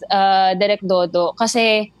with Direk Dodo.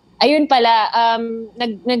 Kasi ayun pala,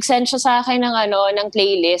 nag-send siya sa akin ng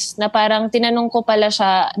playlist na parang tinanong ko pala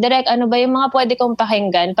siya, Direk, ano ba yung mga pwede kong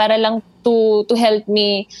pakinggan para lang to help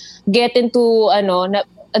me get into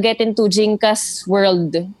Jinka's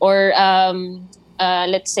world or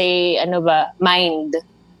let's say mind.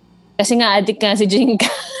 Kasi nga addict nga si Jinka.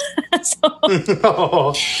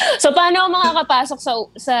 So paano ako makakapasok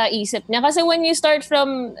sa isip niya? Kasi when you start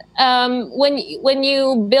from when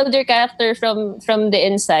you build your character from the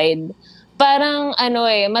inside, parang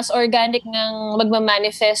mas organic ngang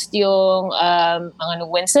magma-manifest yung mga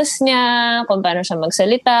nuances niya, kung paano siya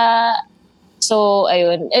magsalita. So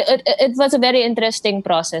ayun, it was a very interesting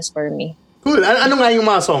process for me. Cool. Ano nga yung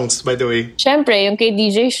mga songs, by the way? Siyempre, yung kay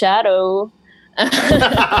DJ Shadow.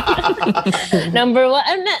 Number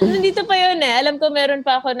 1. Nandito pa yun eh. Alam ko meron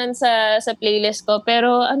pa ako nun sa playlist ko.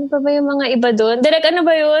 Pero ano pa ba yung mga iba dun? Direk, ano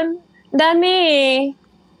ba yun? Dami eh.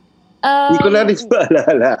 Hindi ko na rin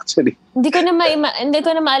maalala actually. Hindi ko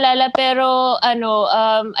na maalala, pero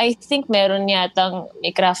I think meron yatang may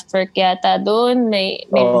Kraftwerk yata doon, may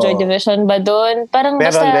Joy Division ba doon? Parang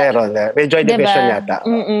Meron. May Joy diba? Division yata.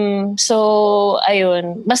 So,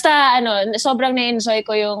 ayun. Basta sobrang na-enjoy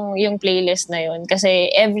ko yung playlist na yun kasi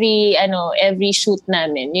every shoot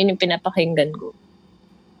namin, yun yung pinapakinggan ko.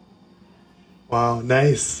 Wow,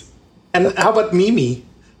 nice. And how about Mimi?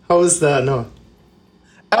 How was the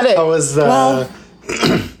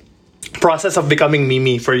process of becoming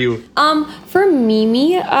Mimi for you? For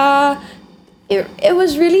Mimi, it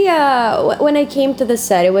was really when I came to the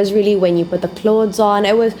set, it was really when you put the clothes on.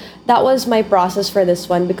 That was my process for this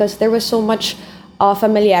one because there was so much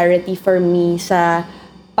familiarity for me sa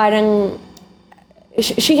parang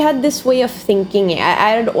she had this way of thinking.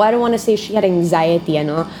 I don't want to say she had anxiety,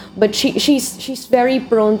 but she's very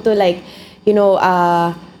prone to like,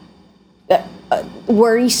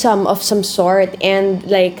 worrisome of some sort and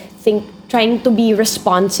like trying to be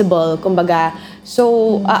responsible, kumbaga.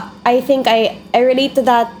 So I think I relate to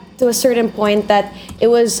that to a certain point that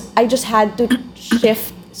I just had to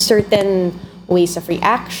shift certain ways of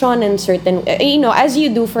reaction and certain, as you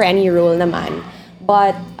do for any role naman.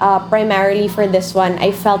 But primarily for this one,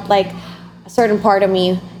 I felt like a certain part of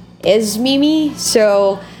me is Mimi.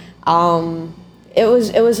 So it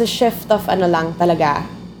was a shift of lang talaga.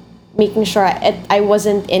 Making sure I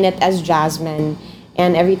wasn't in it as Jasmine.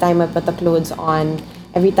 And every time I put the clothes on,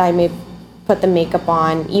 every time I put the makeup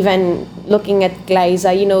on, even looking at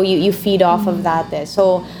Glyza, you feed off of that.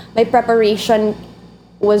 So my preparation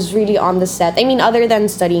was really on the set. I mean, other than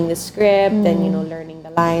studying the script and, learning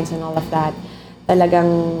the lines and all of that,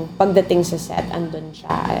 talagang pagdating sa set, andun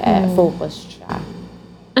siya, focused siya.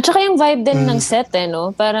 At saka yung vibe din ng set,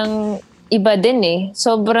 no? Parang iba din eh.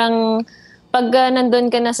 Sobrang, pag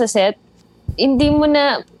nandun ka na sa set, hindi mo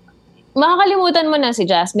na, makakalimutan mo na si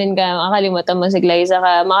Jasmine ka, makakalimutan mo si Glyza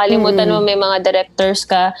ka, makakalimutan mo may mga directors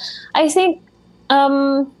ka. I think,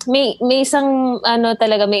 may isang,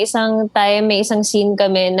 may isang time, may isang scene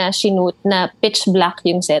kami na shoot na pitch black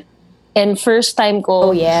yung set. And first time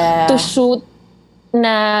ko to shoot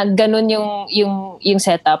na ganun yung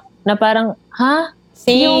setup. Na parang, ha?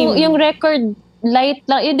 Same. Yung record light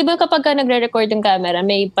lang. Di ba kapag ka nagre-record yung camera,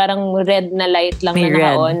 may parang red na light lang may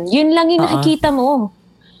na naka-on. Yun lang yung nakikita mo.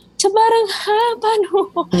 So parang, paano?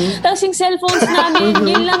 Tapos yung cellphones namin,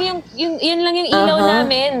 yun lang yung ilaw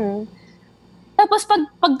namin. Tapos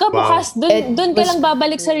pagkabukas, dun ka lang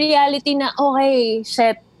babalik sa reality na, okay,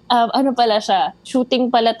 shit, ano pala siya, shooting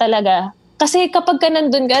pala talaga. Kasi kapag ka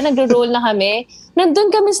nandun ka, nagro-roll na kami, nandun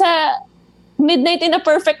kami sa Midnight in a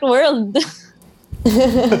Perfect World.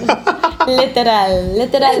 Literal.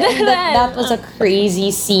 That was a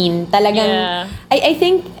crazy scene. Talagang, Yeah. I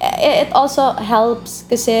think it also helps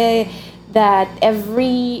kasi that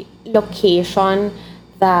every location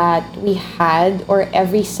that we had or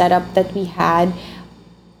every setup that we had,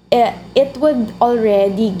 it would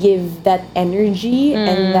already give that energy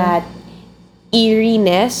and that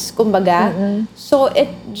eeriness, kumbaga. So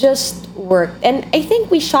it just worked. And I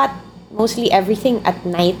think we shot mostly everything at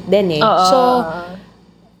night din eh. So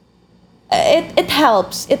it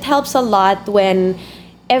helps. It helps a lot when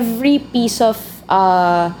every piece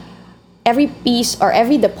or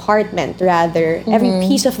every department rather, every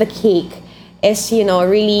piece of the cake is,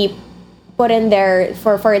 really put in there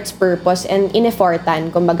for its purpose and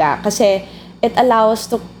in-effortan, kumbaga. Kasi it allows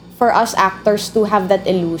for us actors to have that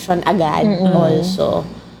illusion agad also.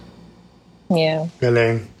 Yeah.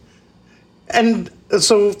 Galing. And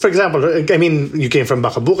so, for example, I mean, you came from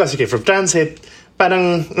Bakabukas, you came from Transit.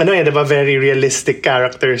 Parang, diba, very realistic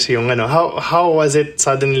characters yung, how was it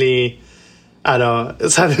suddenly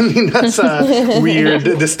nasa weird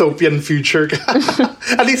dystopian future ka?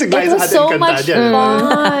 At least Glyza had so much Encantadia.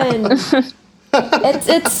 fun.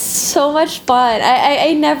 It's so much fun.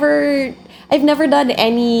 I've never done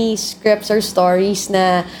any scripts or stories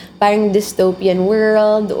na parang dystopian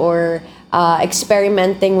world or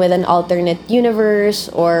experimenting with an alternate universe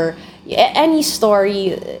or any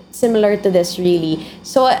story similar to this really.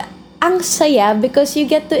 So ang saya because you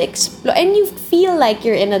get to explore and you feel like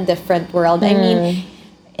you're in a different world. I mean,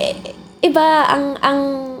 iba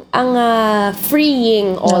ang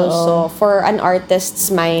freeing also for an artist's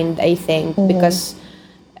mind, I think, because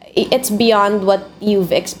it's beyond what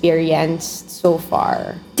you've experienced so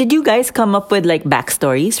far. Did you guys come up with like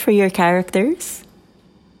backstories for your characters?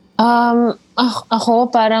 Ako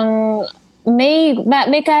parang may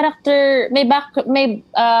character, may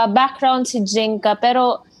background si Jinka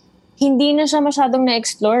pero hindi na siya masyadong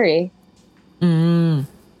na-explore eh.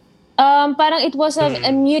 Parang it was a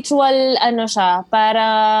mutual, ano siya,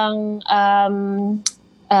 parang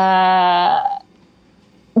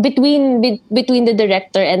between the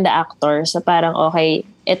director and the actor. So parang okay,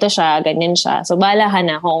 ito siya, ganyan siya. So bahala ka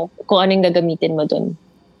na kung anong gagamitin mo dun.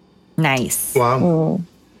 Nice. Wow.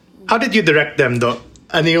 How did you direct them, Do?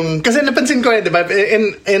 Ano yung... Kasi napansin ko di ba?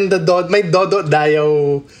 In the may Dodo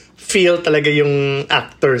Dayaw feel talaga yung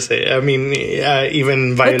actors eh. I mean,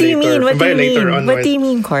 even What do you mean? Violator onward. What do you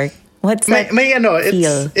mean, Cork? What's that May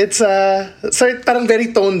feel? it's sort parang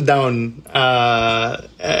very toned down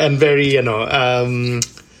and very I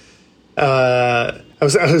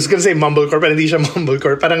was gonna say mumblecore, pero hindi siya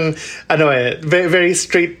mumblecore. Parang very, very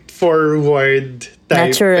straightforward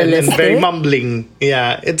type and very mumbling.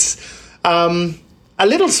 Yeah, it's a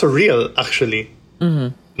little surreal actually.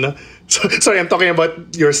 No? So, sorry, I'm talking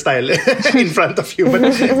about your style in front of you, but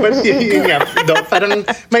yun nga, parang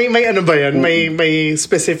may ano ba yan? May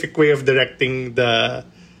specific way of directing the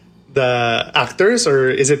actors, or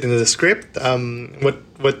is it in the script?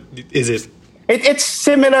 What is it? It's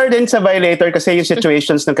similar din sa Violator kasi yung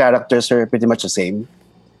situations ng characters are pretty much the same.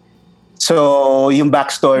 So yung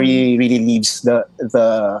backstory really leaves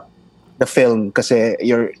the film kasi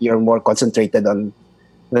you're more concentrated on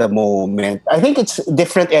the moment. I think it's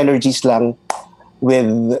different energies lang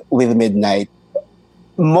with Midnight.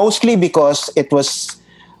 Mostly because it was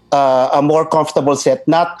a more comfortable set,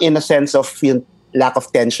 not in a sense of yung lack of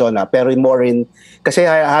tension pero more in kasi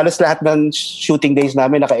halos lahat ng shooting days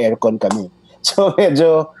namin naka-aircon kami. So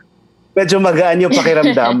medyo magaan yung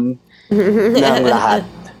pakiramdam ng lahat.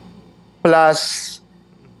 Plus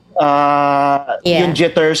yung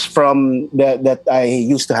jitters from that I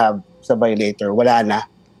used to have sa Violator, wala na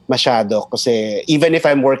masyado kasi even if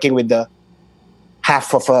I'm working with the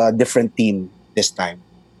half of a different team this time.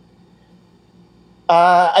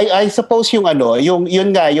 I suppose yung like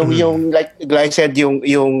I said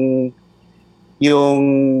yung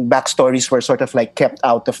backstories were sort of like kept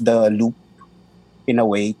out of the loop in a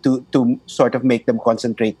way to sort of make them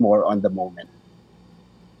concentrate more on the moment.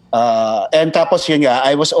 And tapos yun nga,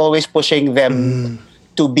 I was always pushing them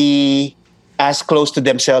to be as close to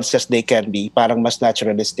themselves as they can be. Parang mas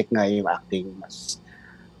naturalistic na yung acting,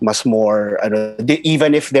 mas more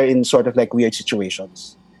even if they're in sort of like weird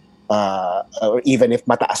situations. Or even if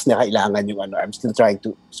mataas na kailangan yung I'm still trying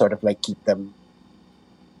to sort of like keep them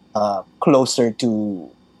closer to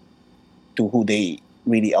who they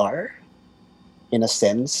really are in a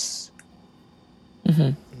sense.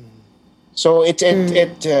 Mm-hmm. So it's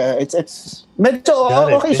medyo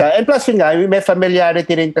okay siya. And plus yun nga, may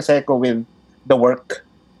familiarity rin kasi ko with the work.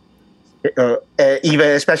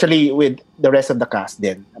 Even especially with the rest of the cast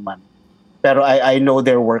din naman. Pero I know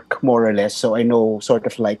their work more or less, so I know sort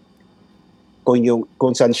of like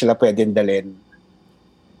kung saan sila pwedeng dalhin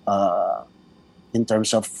in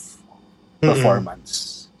terms of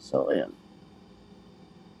performance. So ayan.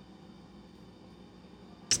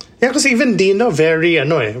 Yeah, kasi even Dino, very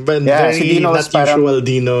but very si Dino not parang, usual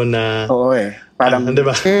Dino na... Oo parang...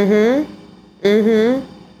 diba?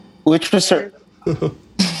 Which was...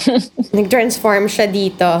 Nag-transform siya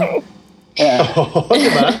dito. Yeah.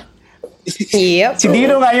 Diba? Yep. Si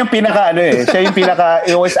Dino nga yung pinaka siya yung pinaka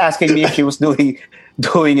he always asking me if he was doing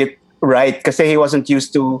it right kasi he wasn't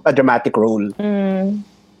used to a dramatic role.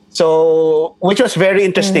 So, which was very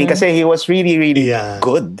interesting kasi he was really, really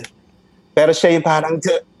good. Pero siya yung parang,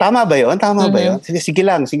 tama ba yun? Sige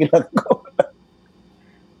lang.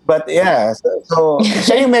 But yeah, so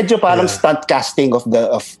siya yung medyo parang stunt casting of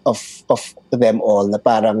them all na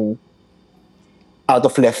parang out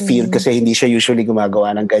of left field kasi hindi siya usually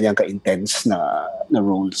gumagawa ng ganyang ka-intense na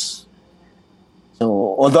roles.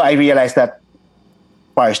 So, although I realized that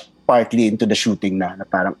partly into the shooting na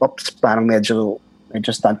parang, parang medyo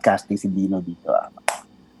stunt casting si Dino dito.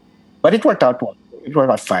 But it worked out well. It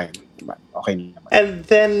worked out fine. Okay naman. And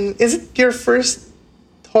then, is it your first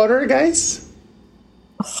horror, guys?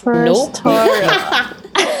 Nope. Horror.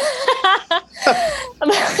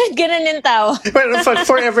 Bakit ganun yung tao? Well,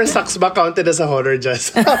 Forever Sucks ba counted as a horror, Jess?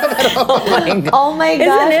 Oh my gosh.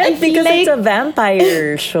 Isn't it? I feel Because like, it's a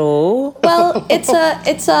vampire show. well, it's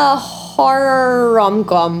a horror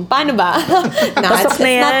rom-com. Paano ba? No, Pasok na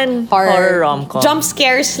yan. not horror. Horror rom-com. Jump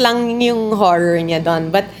scares lang yung horror niya doon.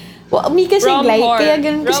 But me kasi like, kaya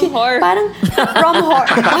ganun kasi parang rom-horror.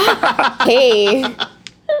 Hey.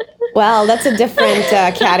 Well, that's a different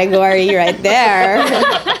category right there.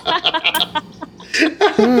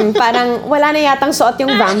 Parang wala na yatang suot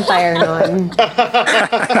yung vampire nun.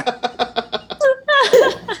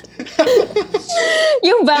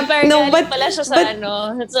 Yung vampire galing pala siya sa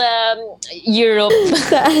sa Europe.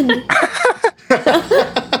 Saan?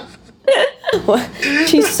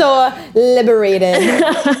 She's so liberated.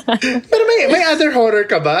 Pero may other horror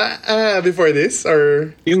ka ba before this?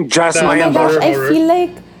 Or Yung Oh my Jasmine gosh, I horror. feel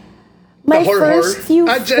like my first few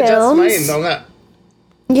Just mine, films. oo nga.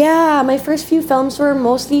 Yeah, my first few films were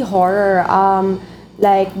mostly horror.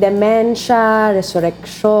 Like Dementia,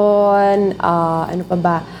 Resurrection, ano pa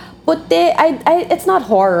ba? Puti, it's not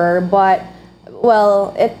horror, but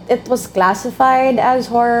well, it was classified as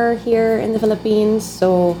horror here in the Philippines.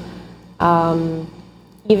 So,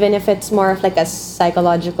 even if it's more of like a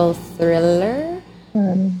psychological thriller.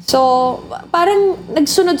 So, parang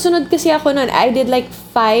nagsunod-sunod kasi ako nun. I did like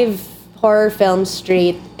 5 horror films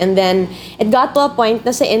straight. And then, it got to a point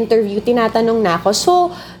na sa interview, tinatanong na ako,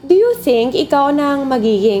 so, do you think ikaw nang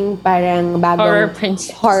magiging parang bagong Horror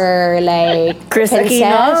princess. horror, like, Chris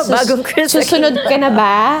Aquino? Bagong Chris Susunod ka na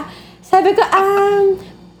ba? Sabi ko,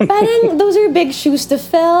 parang those are big shoes to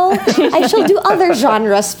fill. I shall do other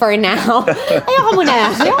genres for now. Ayoko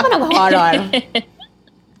muna. Ayoko ng horror.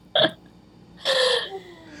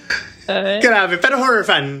 Grabe, pero horror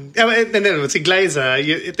fan. Si Glyza,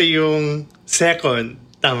 ito yung second.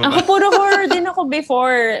 Tama ba? Ako puro horror din ako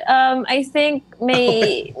before. I think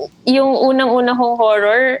yung unang-una kong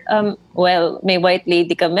horror, well, may White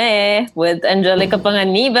Lady kami with Angelica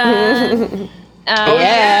Panganiban.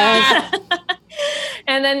 Yes.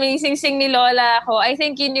 And then may Sing-Sing ni Lola ako. I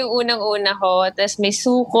think yun yung unang-una ko. Tapos may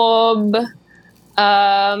Sukob.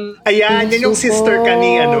 Ayan, yan yung sister ka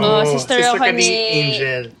ni, sister ako ka ni ni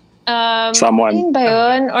Angel. Someone. Yun ba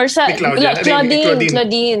yun? Or sa Ni Claudia.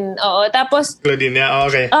 Claudine. Oo. Tapos, Claudine, yeah,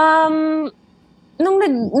 okay.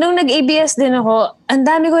 nung nag-ABS din ako, ang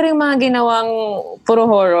dami ko rin mga ginawang puro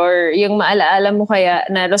horror. Yung maalaala mo kaya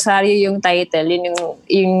na Rosario yung title, yun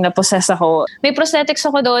yung napossess ako. May prosthetics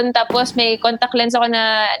ako doon, tapos may contact lens ako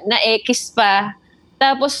na X pa.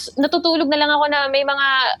 Tapos natutulog na lang ako na may mga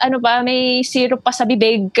may syrup pa sa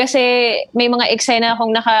bibig kasi may mga eksena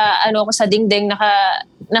akong ako sa dingding,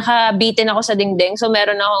 nakabitin ako sa dingding. So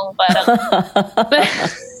meron akong parang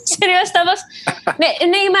serious. Tapos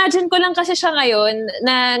na-imagine ko lang kasi siya ngayon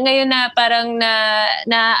na parang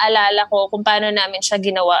naaalala ko kung paano namin siya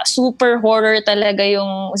ginawa. Super horror talaga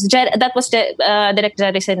yung that was Direct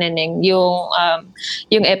Jerry Seneneng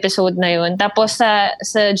yung episode na yun. Tapos sa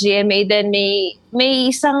GMA din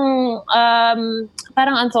may isang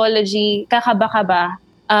parang anthology, Kakaba-Kaba.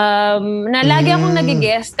 Na lagi akong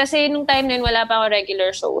nag-guest kasi nung time na yun wala pa ako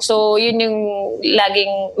regular show. So yun yung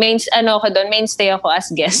laging mainstay ako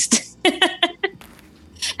as guest.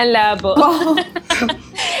 Ang labo. Wow.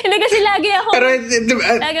 Hindi kasi lagi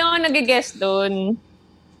ako nag-guest doon.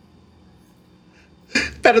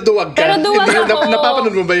 Pero duwag ka. Pero duwag ako.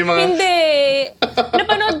 Napapanood mo ba yung mga... Hindi.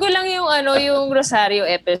 Napanood ko lang yung Rosario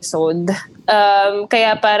episode.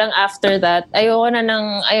 Kaya parang after that, ayoko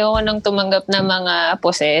nang tumanggap na mga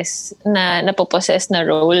napopossess na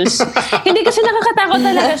roles. Hindi kasi nakakatakot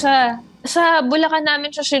talaga siya. Sa Bulacan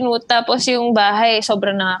namin siya shoot, tapos yung bahay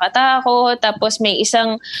sobrang nakakatakot, tapos may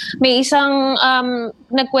isang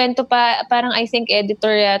nagkwento pa, parang I think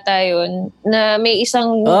editor yata yun, na may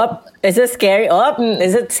isang Is it scary?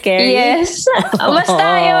 Is it scary? Yes. Basta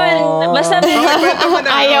yun. Basta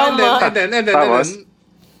Ayaw mo. And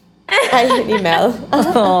Ay, email.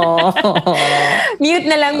 mute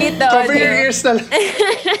na lang, mute the cover your audio. ears na lang.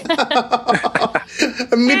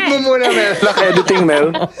 Meet mo muna, Mel. Editing,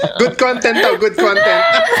 Mel. Good content to, good content.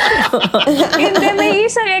 Hindi, may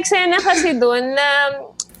isang eksena kasi doon na,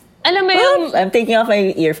 alam mo yung... I'm taking off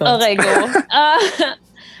my earphones. Okay, go.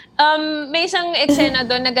 May isang eksena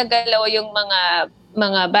doon nagagalaw yung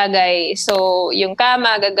mga bagay. So, yung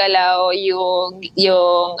kama gagalaw,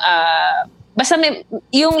 basta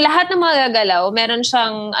yung lahat ng mga gagalaw, meron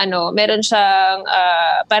siyang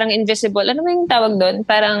parang invisible, ano yung tawag doon?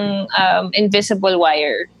 Parang invisible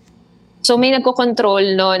wire. So may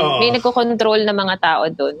nagko-control noon. May nagko-control na mga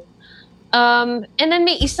tao doon. And then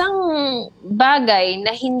may isang bagay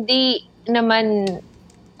na hindi naman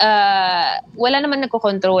wala naman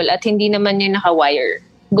nagko-control at hindi naman yung naka-wire.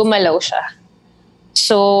 Gumalaw siya.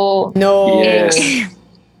 So No. Yes.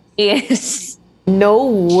 yes. No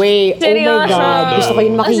way. Seryoso? Oh my God. Gusto ko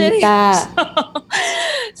yun makita.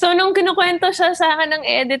 So, nung kinukwento siya sa akin ng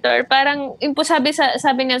editor, parang sabi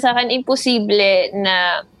niya sa akin, imposible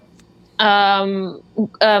na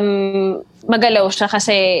magalaw siya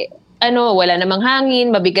kasi wala namang hangin,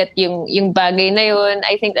 mabigat yung bagay na yun.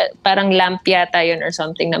 I think that parang lamp yata yun or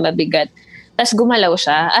something na mabigat. Tapos gumalaw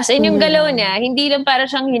siya. As in, yung galaw niya, hindi lang para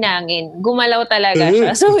siyang hinangin. Gumalaw talaga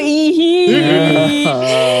siya. So,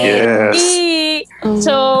 Yes.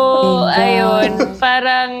 So, ayun. yun,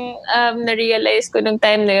 parang na-realize ko nung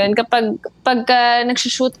time na yun, pagka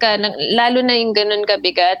nagsushoot ka, lalo na yung ganun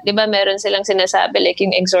kabigat, di ba meron silang sinasabi, like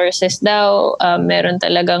yung Exorcist daw, meron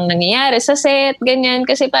talagang nangyayari sa set, ganyan,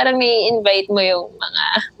 kasi parang nai-invite mo yung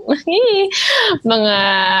mga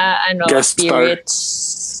Guest star. spirits.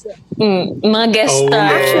 Mga guest Oh, stars.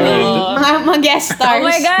 actually, Mga guest stars. Oh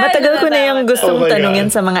my God! Matagal ko na yung gustong Oh my tanungin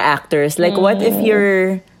God. sa mga actors. Like, what if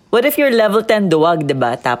you're level 10 duwag,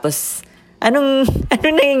 diba? Tapos, ano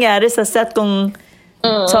nangyayari sa set kung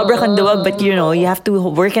sobra kang duwag, but you have to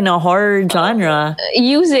work in a horror genre?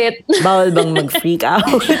 Use it. Bawal bang mag-freak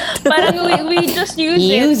out? Parang we just use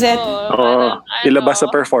Use it. Oo, Oo, parang, ilabas sa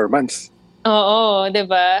performance. Oo, di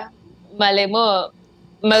ba? Malay mo,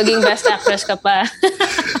 maging best actress ka pa.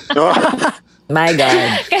 My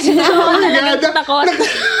God. Kasi talagang takot.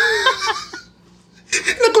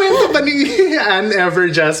 Nakwento ba ni Anne ever,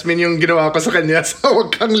 Jasmine, yung ginawa ko sa kanya sa Huwag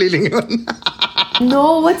Kang Lilingon?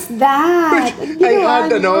 No, what's that? I had,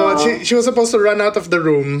 she was supposed to run out of the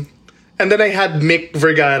room. And then I had Mick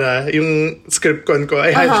Vergara, yung script con ko.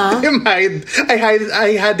 I had him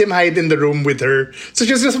hide in the room with her. So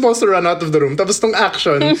she was just supposed to run out of the room. Tapos nung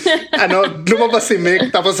action, lumabas si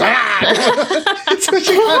Mick. Tapos, so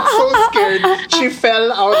she got so scared. She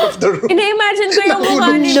fell out of the room. Ina-imagine ko yung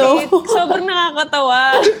mukha ni No. Kate. Sobrang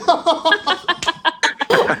nakakatawa.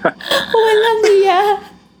 Walang niya.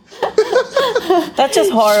 That's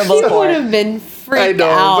just horrible He for would have been I freaked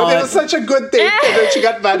know, out. but it was such a good take. And then she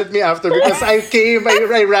got mad at me after because I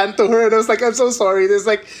ran to her and I was like, I'm so sorry. There's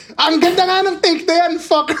like, ang ganda nga ng take na yan,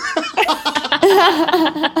 fuck.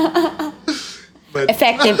 But,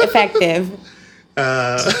 Effective.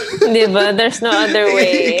 Di ba? There's no other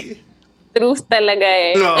way. Truth talaga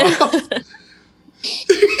eh. no.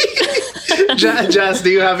 Jazz,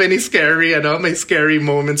 do you have any scary, may scary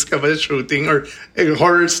moments ka ba shooting or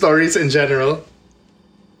horror stories in general?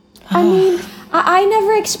 I mean, I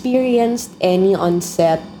never experienced any on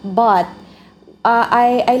set, but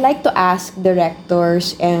I like to ask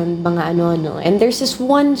directors and mga ano. And there's this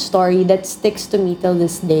one story that sticks to me till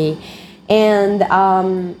this day. And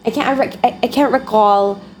I can't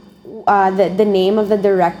recall the name of the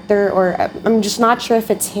director, or I'm just not sure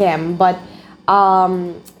if it's him, but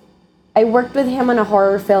I worked with him on a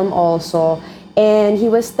horror film also, and he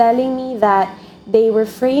was telling me that they were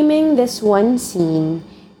framing this one scene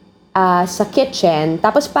sa kitchen.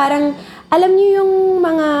 Tapos parang, alam niyo yung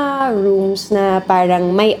mga rooms na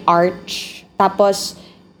parang may arch. Tapos,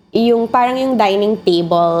 parang yung dining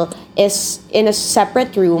table is in a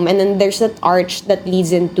separate room, and then there's that arch that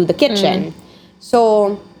leads into the kitchen.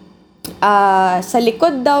 So, sa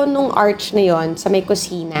likod daw nung arch na yon, sa may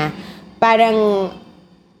kusina, parang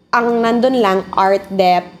ang nandun lang art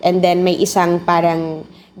dep, and then may isang parang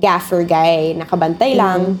gaffer guy nakabantay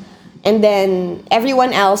lang. And then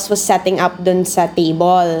everyone else was setting up dun sa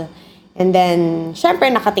table. And then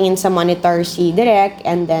syempre nakatingin sa monitor si Direk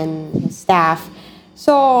and then his staff.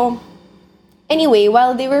 So anyway,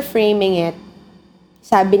 while they were framing it,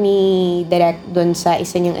 sabi ni Direk dun sa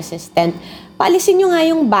isa niyang assistant, paalisin niyo nga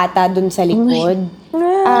yung bata dun sa likod.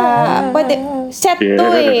 Pwede, set to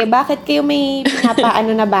eh. Bakit kayo may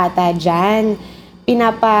pinapaano na bata dyan?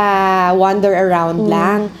 Pinapa-wander around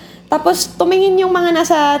lang. Tapos tumingin yung mga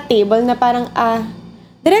nasa table na parang,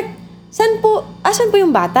 Direk, saan po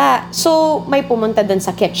yung bata? So, may pumunta dun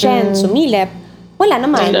sa kitchen, sumilip. Wala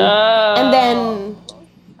naman. And then,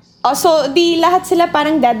 also, lahat sila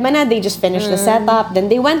parang dead man na. They just finished the setup. Then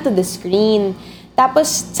they went to the screen. Tapos,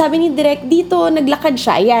 sabi ni Direk, dito, naglakad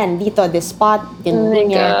siya. Ayan, dito, this spot. Oh my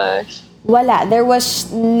gosh. Wala. There was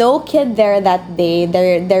no kid there that day.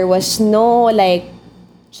 There was no, like,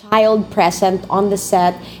 child present on the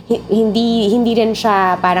set. Hindi rin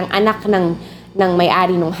siya parang anak ng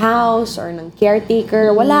may-ari ng house or ng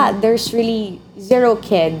caretaker. Wala. There's really zero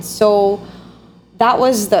kids. So, that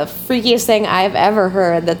was the freakiest thing I've ever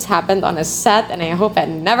heard that's happened on a set, and I hope it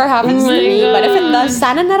never happens to me. But if it does,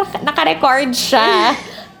 sana naka-record siya.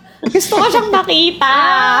 Gusto ko siyang makita.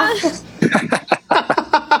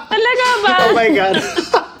 Talaga ba? Oh my God.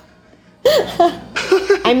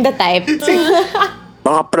 I'm the type.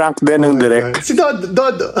 Mga prank din ng direct. Si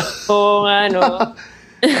Dodo. Oo nga, no?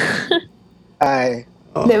 Ay.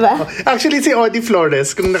 Diba? Actually, si Audie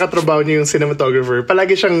Flores, kung nakatrabaho niya yung cinematographer,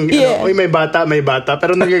 palagi siyang, oy, may bata,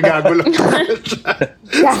 pero nagagago lang siya.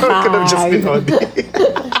 So, it could have just been Audie.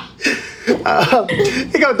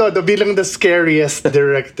 Ikaw, Dodo, bilang the scariest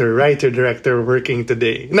writer-director working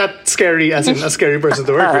today. Not scary as in a scary person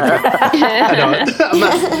to work with.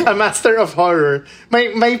 A master of horror.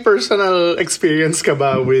 May personal experience ka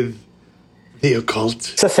ba with the occult?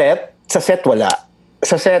 Sa set wala.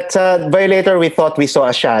 sa set, sa Violator, we thought we saw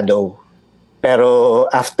a shadow. Pero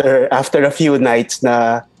after a few nights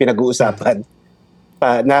na pinag-uusapan,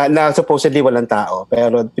 na supposedly walang tao,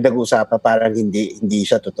 pero pinag-uusapan parang hindi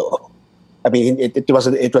siya totoo. I mean, it was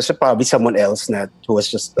probably someone else who was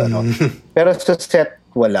just pero sa set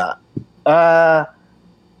wala.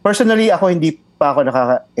 Personally, ako hindi pa ako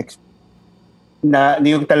na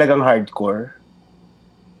yung talagang hardcore.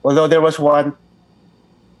 Although there was one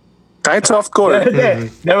Kahit softcore.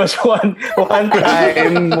 there was one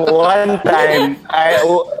time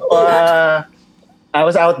I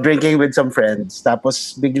was out drinking with some friends,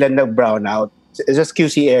 tapos biglang nag-brown out. It's just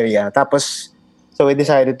QC area. Tapos so we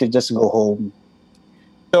decided to just go home.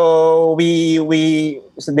 So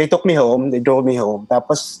so they took me home, they drove me home.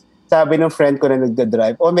 Tapos sabi ng friend ko na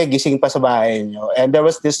nagda-drive, may gising pa sa bahay niyo. And there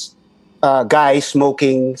was this guy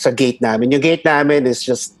smoking sa gate namin. Yung gate namin is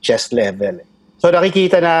just chest level. So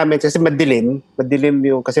nakikita namin kasi madilim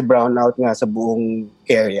yung kasi brown out nga sa buong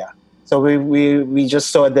area. So we just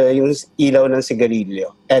saw yung ilaw ng sigarilyo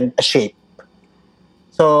and a shape.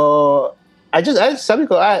 So sabi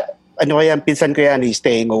ko, ano kaya, pinsan ko yan, he's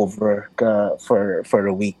staying over for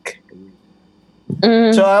a week.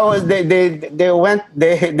 So they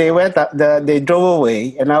drove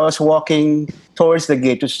away, and I was walking towards the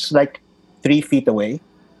gate, which is like 3 feet away.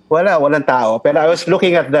 Walang tao. Pero I was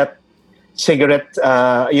looking at that cigarette,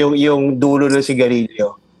 yung dulo ng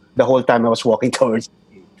sigarilyo, the whole time I was walking towards the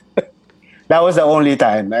gate. That was the only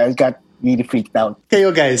time I got really freaked out. Okay,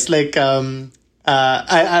 you guys, like, well,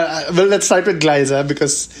 let's start with Glyza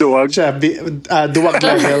because Duwag. siya, duwag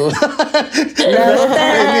level.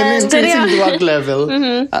 Increasing duwag level.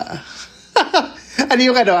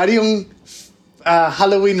 Ano yung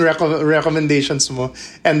Halloween recommendations mo?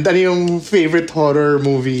 And ano yung favorite horror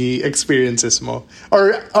movie experiences mo?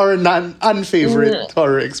 Or unfavorite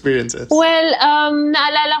horror experiences? Well,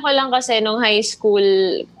 naalala ko lang kasi nung high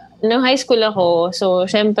school ako, so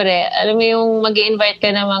syempre, alam mo yung mag-i-invite ka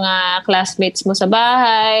ng mga classmates mo sa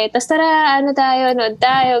bahay, tas tara, nood tayo,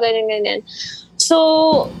 ganyan.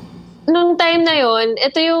 So, nung time na yon,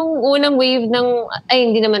 ito yung unang wave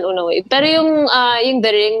hindi naman unang wave, pero yung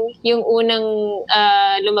The Ring, yung unang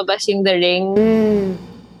lumabas yung The Ring.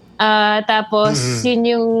 Tapos, yun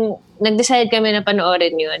yung nag-decide kami na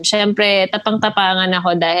panoorin yun. Syempre, tapang-tapangan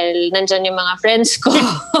ako dahil nandyan yung mga friends ko.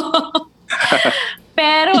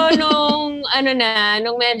 Pero nung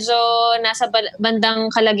medyo nasa bandang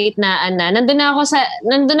kalagitnaan na, nandun ako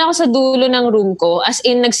sa dulo ng room ko, as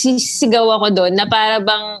in nagsisigaw ako doon na para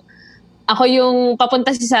bang ako yung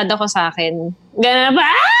papunta si Sada ko sa akin. Ganun ba?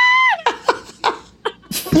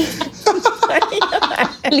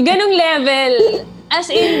 Ganong level. As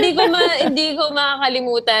in, hindi ko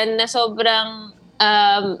makakalimutan na sobrang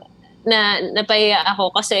na napahiya ako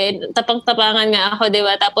kasi tapang-tapangan nga ako, 'di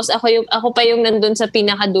ba? Tapos ako pa yung nandun sa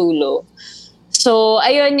pinakadulo. So,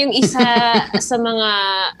 ayun yung isa sa mga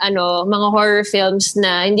horror films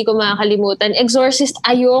na hindi ko makakalimutan. Exorcist,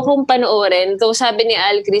 ayokong panoorin. So, sabi ni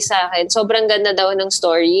Al Chris sa akin, sobrang ganda daw ng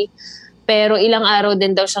story. Pero ilang araw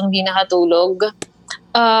din daw siyang di nakatulog.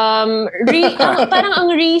 Parang ang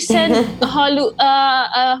recent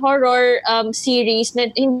horror series na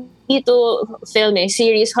hindi to film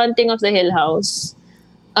series, Haunting of the Hill House.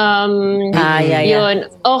 Yun.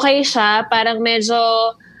 Okay siya, parang medyo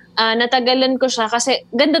natagalan ko siya kasi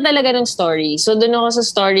ganda talaga ng story. So doon ako sa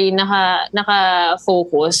story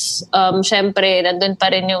naka-focus. Syempre, nandun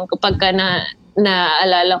pa rin yung kapag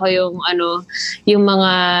naalala ko yung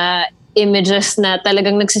mga images na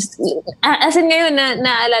talagang as in ngayon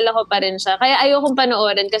naalala ko pa rin siya. Kaya ayokong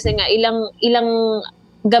panoorin kasi nga ilang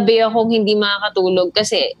gabi akong hindi makakatulog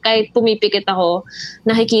kasi kahit pumipikit ako,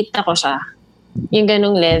 nakikita ko siya. Yung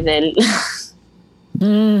ganong level.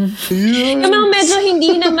 Yung mga medyo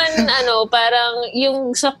hindi naman parang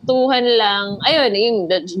yung saktuhan lang. Ayun, yung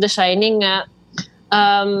The Shining nga,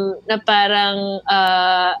 na parang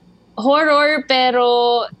horror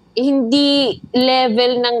pero hindi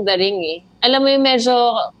level ng The Ring eh. Alam mo yung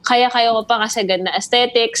medyo kaya-kaya ko pa kasi ganda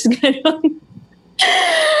aesthetics, gano'n.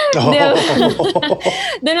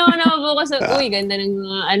 Doon ako nakabukas ganda ng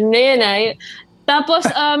mga na yun. Tapos,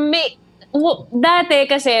 dati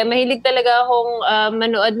kasi mahilig talaga akong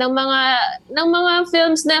manood ng mga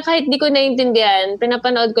films na kahit di ko naiintindihan,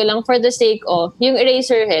 pinapanood ko lang for the sake of yung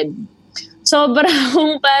Eraserhead.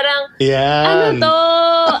 Sobrang parang yan.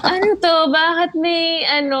 ano to bakit may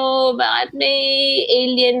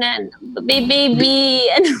alien na baby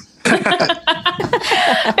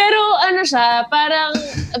pero siya parang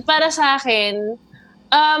para sa akin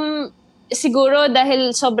siguro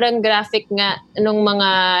dahil sobrang graphic nga nung mga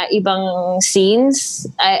ibang scenes,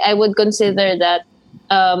 I would consider that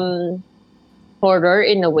horror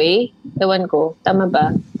in a way. Ewan ko, tama ba?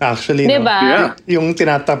 Actually, Diba? Yeah. yung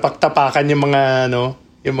tinatapak-tapakan yung mga,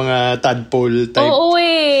 yung mga tadpole type. Oo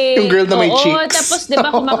eh. Yung girl na may Oo, cheeks. tapos di ba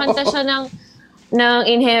kumakanta siya ng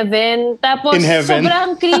In Heaven. Tapos In Heaven.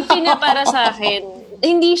 sobrang creepy na para sa akin.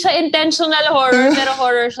 Hindi siya intentional horror, pero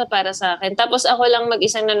horror siya para sa akin. Tapos ako lang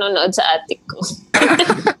mag-isang nanonood sa attic ko.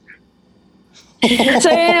 So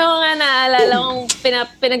yun yung nga naalala kong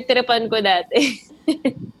pinagtiripan ko dati.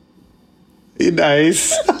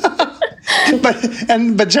 Nice.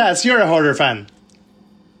 but Jazz, you're a horror fan.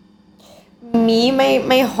 Me,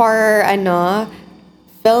 my horror,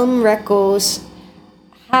 film recos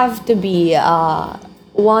have to be,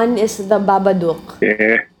 one is the Babadook.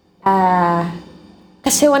 Yeah.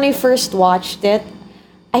 Kasi when I first watched it,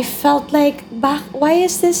 I felt like, why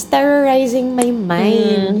is this terrorizing my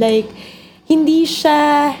mind? Like, hindi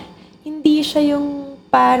siya yung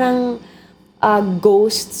parang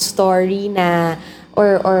ghost story na,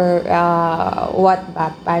 or what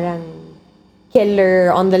ba, parang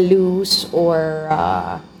killer on the loose, or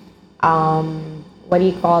what do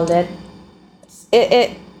you call it?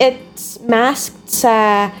 It's masked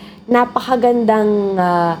sa napakagandang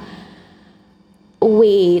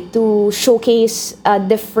way to showcase a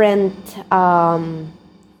different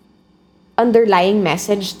underlying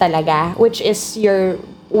message talaga, which is your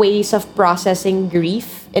ways of processing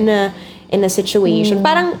grief in a situation.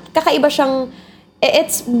 Parang kakaiba siyang,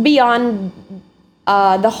 it's beyond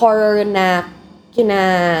the horror na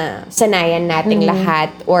kinasanayan nating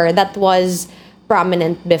lahat, or that was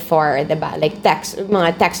prominent before, diba? Like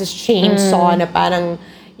mga Texas Chainsaw na parang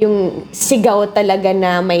yung sigaw talaga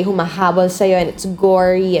na may humahabol sa'yo, and it's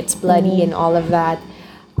gory, it's bloody, and all of that.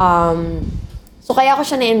 So kaya ko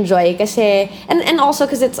siya na-enjoy kasi, and also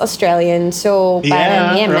because it's Australian, so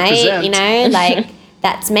parang, yeah mate, represent. like,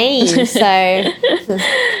 that's me. So,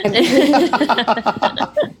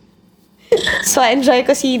 so I enjoy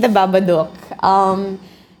ko si The Babadook.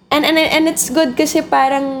 And it's good kasi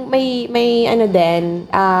parang may din,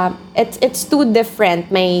 it's two different.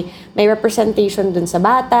 May representation dun sa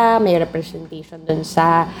bata, may representation dun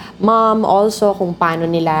sa mom also, kung paano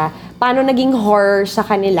naging horror sa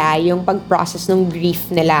kanila yung pag-process ng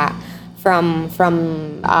grief nila from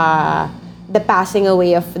the passing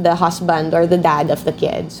away of the husband or the dad of the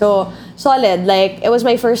kid. So solid, like it was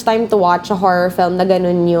my first time to watch a horror film na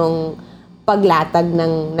ganun yung paglatag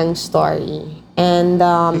ng story. And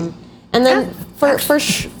then for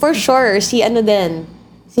sure si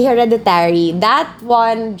Hereditary, that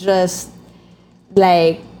one just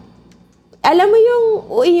like, alam mo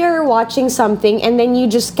yung you're watching something and then you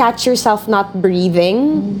just catch yourself not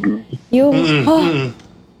breathing.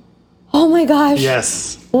 Oh my gosh.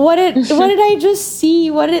 Yes. What did I just see?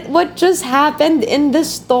 What just happened in the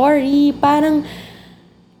story? Parang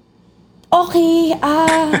okay,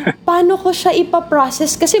 paano ko siya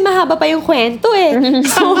ipaprocess? Kasi mahaba pa yung kwento eh.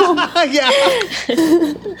 So, Yeah.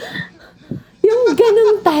 yung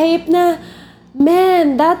ganung type na,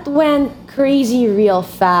 man, that went crazy real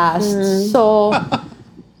fast. So,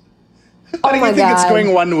 Parang my you think it's God.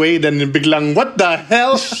 going one way, then biglang, what the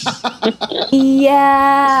hell?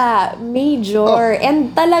 yeah, major.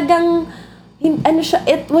 And talagang,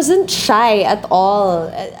 it wasn't shy at all.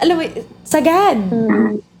 Alam mo, sagad.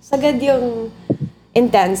 Sagad yung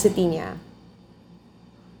intensity niya.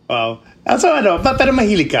 Wow. So pero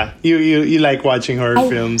mahilig ka. You like watching horror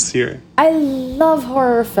films here. I love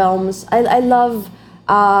horror films. I love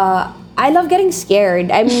getting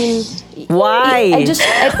scared. I mean, Why? Why?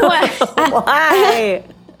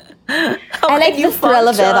 I like the thrill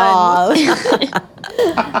of it all.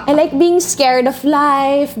 I like being scared of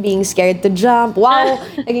life, being scared to jump. Wow,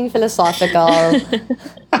 naging philosophical.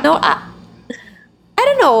 No, I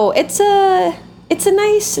don't know. It's a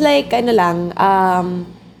nice, like,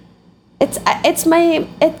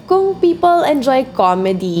 kung people enjoy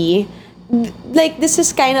comedy, like, this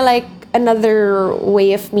is kind of like another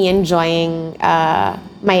way of me enjoying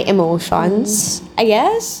my emotions, I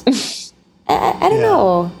guess. I don't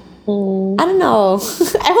know. I don't know.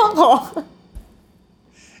 Ewan ko.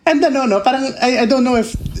 And parang I don't know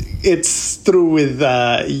if it's true with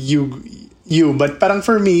you, but parang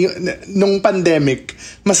for me, nung pandemic,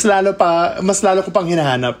 mas lalo ko pang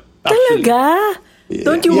hinahanap. Actually. Talaga?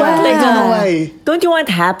 Don't you want I don't know why. Don't you want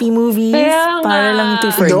happy movies? Kaya nga. Para lang to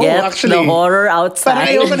forget No, actually. the horror Parang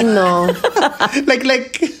outside? ayoko na. No.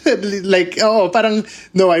 parang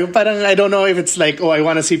I don't know if it's like, I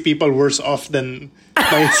want to see people worse off than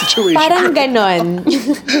my situation. Parang ganon.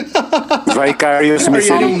 Vicarious Or yun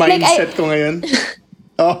misery. yung mindset ko ngayon.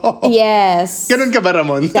 Oh. Yes. Ganun ka ba,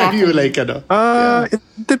 Ramon? Exactly. You like, It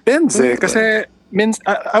depends eh. Kasi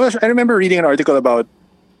I remember reading an article about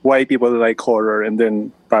why people like horror, and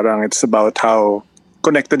then parang it's about how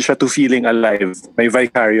connected siya to feeling alive. May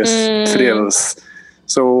vicarious thrills.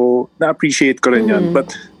 So, na-appreciate ko rin yun.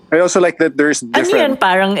 But I also like that there's Ano yun? different...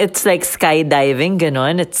 Parang it's like skydiving,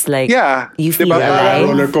 ganon. It's like Yeah. you feel Diba? alive.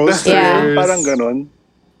 Roller coasters. Yeah. Parang ganon.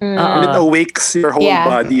 And it awakes your whole Yeah.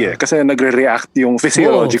 body Kasi nagre-react yung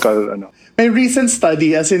physiological ano. My recent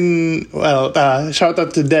study, as in, shout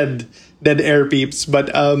out to dead air peeps, but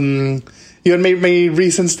yun, my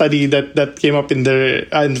recent study that came up in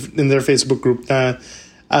their Facebook group na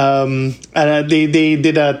they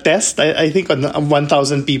did a test, I think on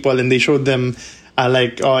 1,000 people, and they showed them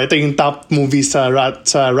ito yung top movies sa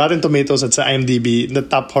Rotten Tomatoes at sa IMDb, the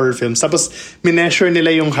top horror films. Tapos, mineasure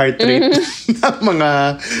nila yung heart rate ng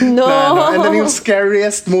mga... No. And then yung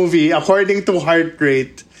scariest movie, according to heart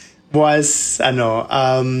rate, was,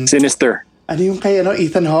 Sinister. ano yung kay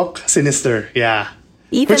Ethan Hawke? Sinister, yeah.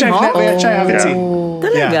 Ethan Hawke? Which I haven't Yeah. seen.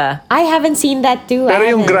 Talaga? I haven't seen that too. Pero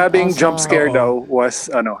I yung haven't grabbing also. jump scare daw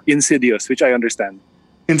was Insidious, which I understand.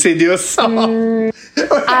 Insidious.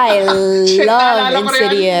 I naalala love ko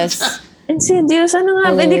rin. Insidious. Insidious, ano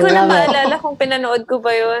nga ba? Hindi ko na Love it. maalala kung pinanood ko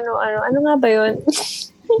ba yun. Ano nga ba yun?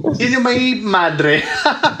 Yun yung may madre.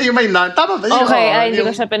 yung may nun. Tama ba? Yun, Okay, oo. hindi ko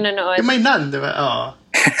Yung- siya pinanood. Yung may nun, di ba? Oo.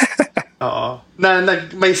 Oo.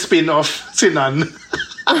 May spin-off si Nun.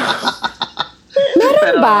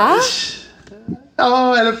 Meron ba?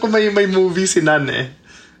 Oo, alam ko may movie si Nun eh.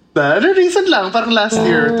 Recent lang, parang last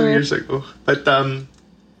year or 2 years ago.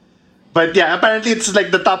 But yeah, apparently it's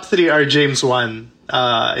like the top 3 are James Wan,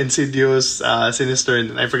 Insidious, Sinister,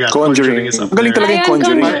 and I forgot. Conjuring. is up Galing there. talaga yung Ayan,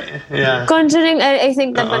 Conjuring. Yeah. Conjuring, I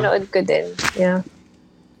think napanood ko din. Yeah.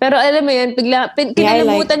 Pero alam mo yun,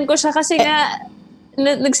 kinalimutan ko siya kasi nga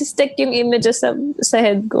nagsistick yung images sa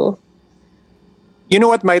head ko. You know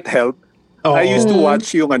what might help? Oo. I used to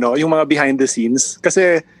watch yung mga behind the scenes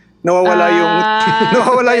kasi nawawala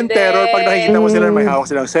yung pwede. terror pag nakikita mo sila na may hawak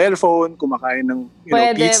silang cellphone, kumakain ng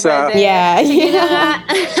pizza. Pwede. Yeah. Sige na nga.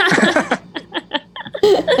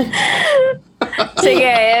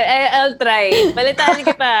 Sige, I'll try. Balitaan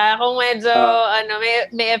kita kung medyo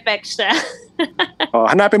may effect siya.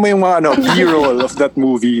 Hanapin mo yung mga B-roll of that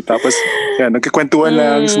movie, tapos nagkikwentuhan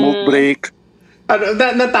lang, smoke break.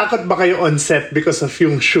 Natakot ba kayo on set because of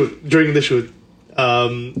yung shoot, during the shoot?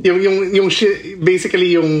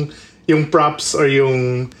 Basically yung props or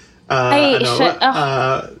yung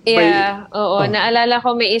Oo, naalala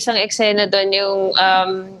ko may isang eksena doon yung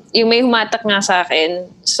may humatak nga sa akin.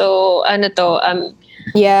 So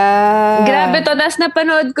Yeah. grabe to. Tapos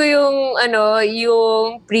napanood ko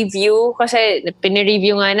yung preview kasi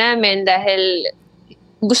pinireview nga namin dahil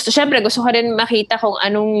gusto ko rin makita kung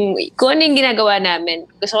anong yung ginagawa namin.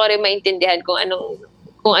 Gusto ko rin maintindihan kung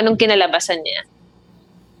anong kinalabasan niya.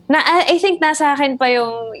 I think nasa akin pa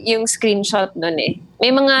yung screenshot nun eh.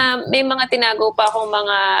 May mga tinago pa akong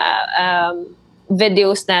mga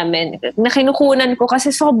videos namin na kinukunan ko kasi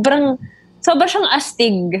sobrang siyang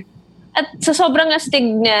astig. At sa sobrang astig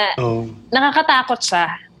niya, nakakatakot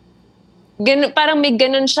siya. Parang may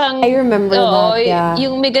ganun siyang... I remember that, yeah.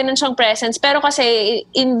 Yung may ganun siyang presence. Pero kasi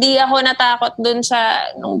hindi ako natakot dun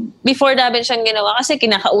before namin siyang ginawa. Kasi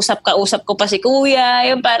kinakausap ko pa si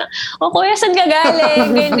kuya. Yung parang, kuya, saan ka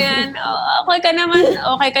galing? Ganyan. Okay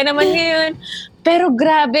ka naman ngayon. Pero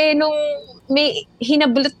grabe, nung may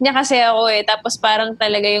hinabulot niya kasi ako eh. Tapos parang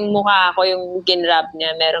talaga yung mukha ko, yung ginrab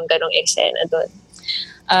niya. Merong ganong eksena doon.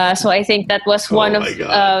 So I think that was one of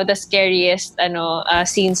the scariest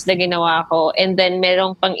scenes na ginawa ko. And then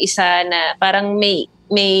merong pang isa na parang may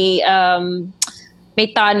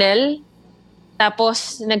tunnel.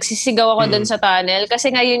 Tapos nagsisigaw ako doon sa tunnel kasi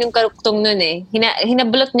nga yun yung karuktong nun eh.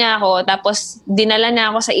 Hinablot niya ako tapos dinala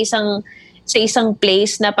niya ako sa isang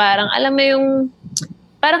place na parang alam mo yung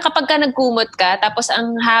parang kapag ka nagkumot ka tapos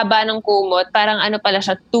ang haba ng kumot parang pala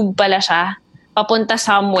siya, tube pala siya. Papunta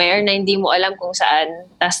somewhere na hindi mo alam kung saan.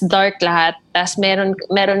 Tas dark lahat. Tas meron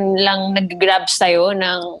lang nag-grab sa'yo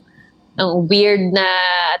ng weird na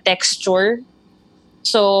texture.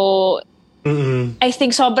 So, I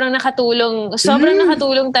think sobrang nakatulong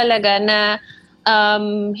talaga na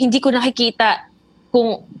hindi ko nakikita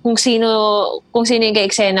kung sino yung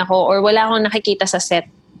ka-eksena ko or wala akong nakikita sa set.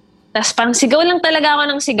 Tas parang sigaw lang talaga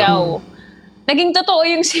ako ng sigaw. Naging totoo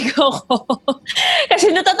yung sigaw ko.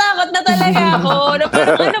 Kasi natatakot na talaga ako. Na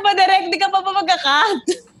parang direct, di ka pa mag-cut.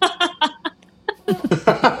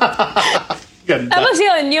 Ganda. Tapos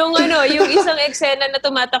yun, yung isang eksena na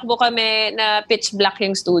tumatakbo kami na pitch black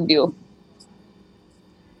yung studio.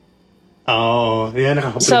 Yan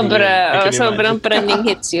nakakapreming. Sobrang praning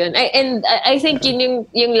hits yun. I think yun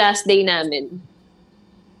yung last day namin.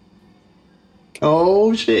 Oh,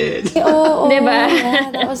 shit. Oo, Diba? yeah,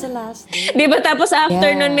 that was the last day. Di ba tapos after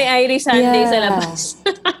Yeah. nun may Irish Sunday sa Yeah. labas?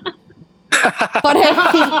 Correct.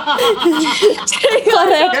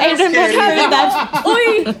 Correct. I remember that.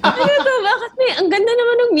 Uy, ano to? Bakit ang ganda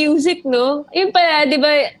naman ng music, no? Yun pala, di ba,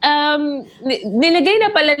 nilagay na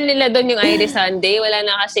pala nila doon yung Irish Sunday. Wala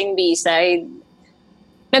na kasing B-side.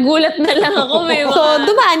 Nagulat na lang ako. May mga, So,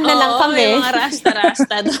 dumaan na lang Oo, kami. May mga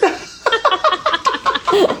rasta-rasta doon.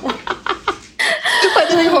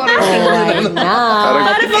 Why not?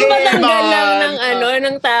 Para pang matanggal lang man.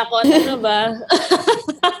 ng takot. Ano ba?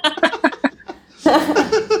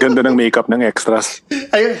 Ganda ng makeup ng extras.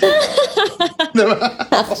 Ayun. Diba?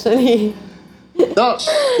 Actually. No,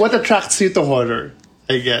 what attracts you to horror?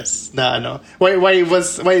 I guess na ano. Why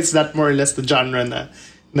is that more or less the genre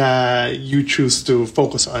na you choose to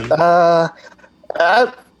focus on?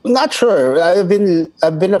 I'm not sure. I've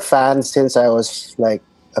been a fan since I was like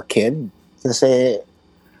a kid. Kasi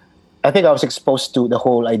I think I was exposed to the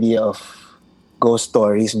whole idea of ghost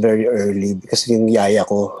stories very early because yung yaya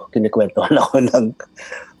ko, kinikwentuhan ako ng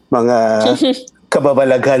mga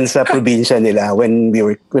kababalaghan sa probinsya nila when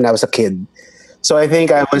I was a kid. So I think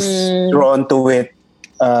I was drawn to it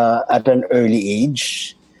at an early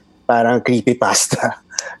age. Parang creepypasta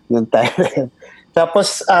nung time.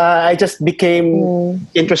 Tapos I just became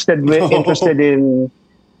interested in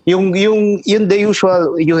yung the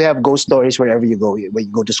usual. You have ghost stories wherever you go. When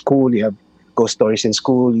you go to school, you have ghost stories in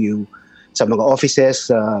school. You sa mga offices,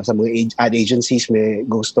 sa mga ad agencies may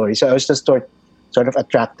ghost stories. So I was just sort of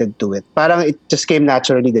attracted to it. Parang it just came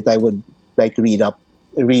naturally that I would like read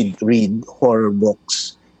horror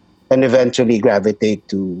books and eventually gravitate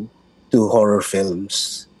to horror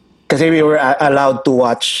films. Kasi we were allowed to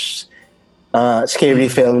watch scary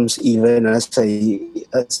films even as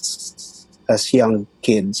young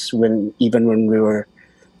kids even when we were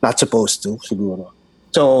not supposed to siguro.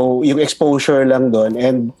 So yung exposure lang doon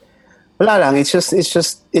and wala lang,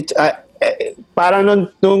 parang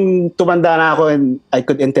nung tumanda na ako and I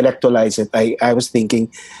could intellectualize it, I was thinking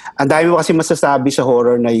ang dami mo kasi masasabi sa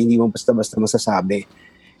horror na hindi mo basta-basta masasabi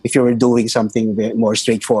if you were doing something more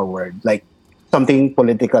straightforward, like something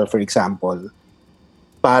political, for example.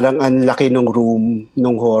 Parang ang laki ng room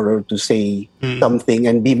ng horror to say something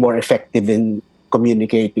and be more effective in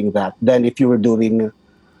communicating that than if you were doing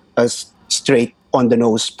a straight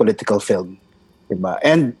on-the-nose political film. Diba?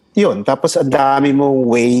 And yun, tapos ang daming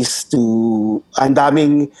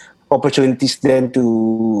opportunities then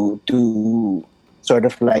to sort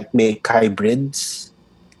of like make hybrids,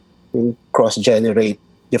 cross-generate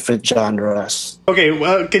different genres. Okay,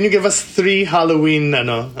 well, can you give us 3 Halloween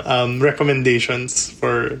recommendations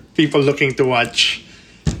for people looking to watch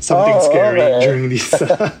something scary during these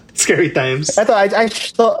scary times? Ito, I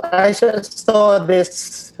saw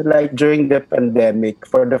this like during the pandemic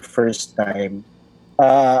for the first time.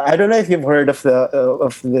 I don't know if you've heard of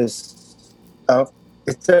this.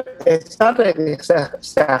 It's not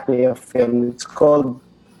exactly a film. It's called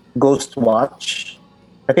Ghost Watch.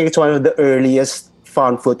 I think it's one of the earliest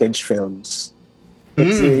found footage films.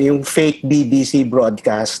 It's yung fake BBC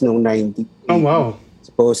broadcast noong 90. Oh, wow.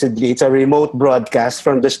 Supposedly, it's a remote broadcast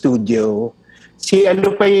from the studio.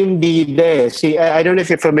 Ano pa yung bida I don't know if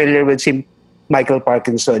you're familiar with Michael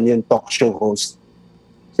Parkinson, yung talk show host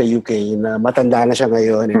sa UK, na matanda na siya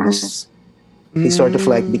ngayon. And he sort of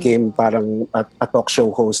like became parang a talk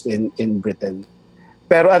show host in Britain.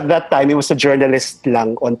 Pero at that time, he was a journalist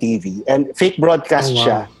lang on TV. And fake broadcast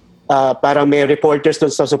siya. Parang may reporters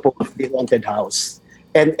doon sa supposedly haunted house.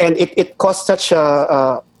 And it caused such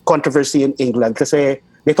a controversy in England kasi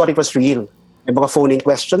they thought it was real. May mga phoning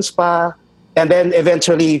questions pa. And then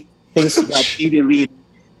eventually, things got really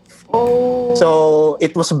so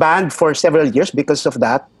it was banned for several years because of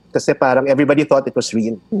that. Kasi parang everybody thought it was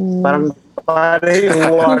real. Parang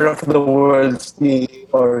yung War of the Worlds ni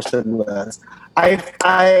Orson Welles. I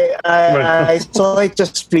saw it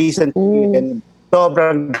just recently and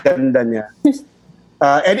sobrang ganda niya.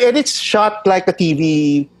 And it's shot like a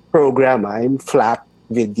TV program, in flat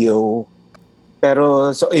video.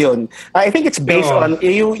 Pero so yun. I think it's based on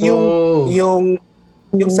yung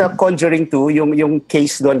sa Conjuring 2, yung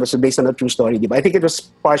case doon was based on a true story, di ba? I think it was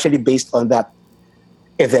partially based on that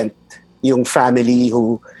event. Yung family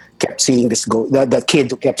who kept seeing this ghost, the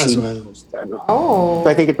kid who kept seeing this ghost. So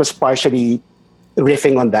I think it was partially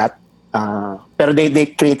riffing on that. Pero they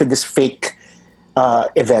created this fake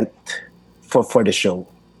event for the show.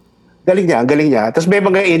 Galing niya. Tapos may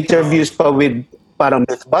mga interviews pa with parang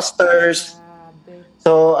Mythbusters.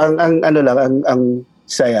 So ang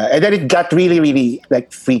saya. And then it got really, really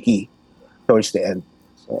like freaky towards the end.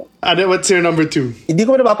 So What's your number 2? Hindi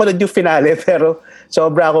ko napapanood yung finale, pero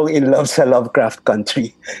sobra akong in love sa Lovecraft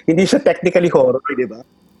Country. Hindi siya technically horror, di ba?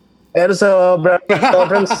 Pero sobrang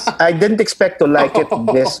I didn't expect to like it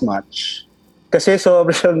this much. Kasi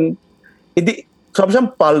sobrang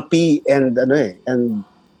pulpy and and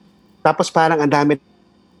tapos parang ang dami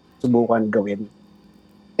subukan gawin.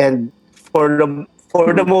 And for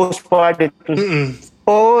the most part, it was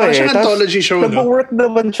Parang siyang anthology show, no? Nag-work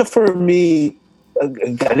naman siya for me.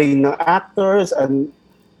 Galing ng actors.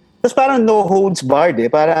 Tapos parang no holds barred eh.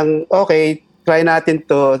 Parang, okay, try natin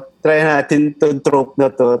to trope na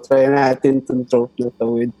to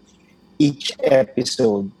with each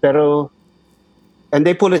episode. Pero, and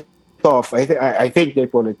they pull it off. I think they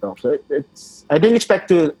pull it off. So I didn't expect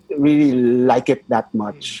to really like it that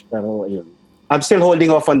much. Pero, yun. I'm still holding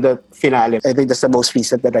off on the finale. I think that's the most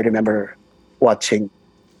recent that I remember watching.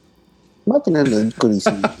 Matinanood ko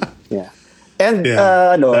recently. Yeah. And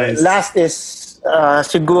nice. Last is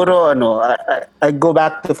siguro I go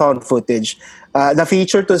back to found footage.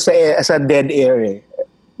 Na-feature to sa Dead Air eh.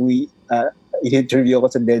 We interview ko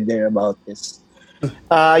sa Dead Air about this.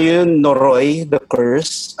 Yun Noroy, The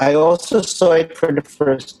Curse. I also saw it for the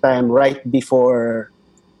first time right before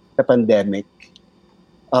the pandemic.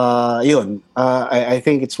 I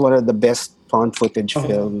think it's one of the best found footage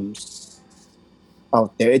films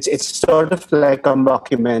out there. It's sort of like a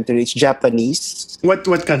mockumentary. It's Japanese. What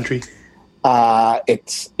country?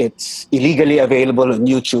 It's illegally available on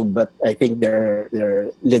YouTube, but I think there are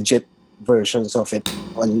legit versions of it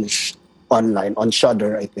online on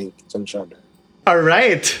Shudder. I think it's on Shudder. All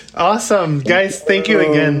right, awesome, guys! Thank you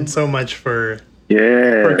again so much for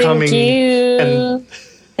coming. Thank you. And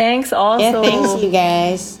Thanks also. Yeah, thanks you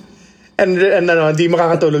guys. And di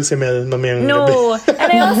makakatulog si Mel mamayang gabi. No. And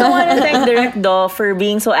I also want to thank Direct Do for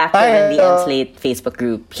being so active in the Unslate Facebook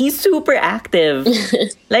group. He's super active.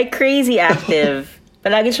 Like crazy active.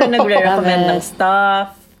 Palagi siya nagre-recommend ng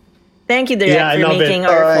stuff. Thank you, Direct, for making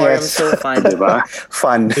our forum so fun. Diba?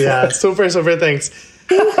 Fun. Yeah, super thanks.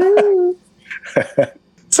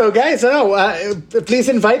 So guys, please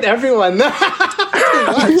invite everyone.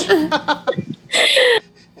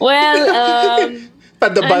 Well,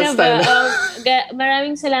 Padabas tayo.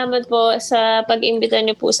 Maraming salamat po sa pag-imbita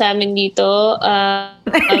niyo po sa amin dito.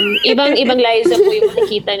 Ibang Liza po yung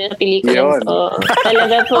nakikita niyo sa pelikula to.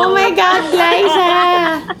 Talaga po. Oh my God, Liza!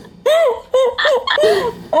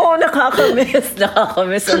 Nakakamiss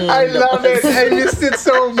ang I love it. I missed it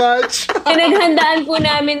so much. Pinaghandaan po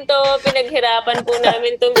namin to, pinaghirapan po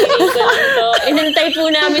namin tong pelikula to. Inantay po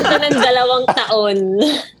namin to ng 2 taon.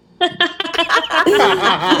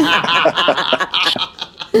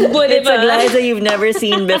 It's a Liza you've never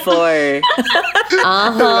seen before.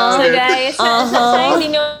 So guys, sa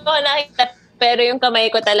hindi nyo ako nakita, pero yung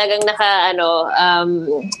kamay ko talagang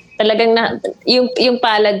yung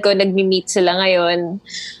palad ko nagmi-meet sila ngayon.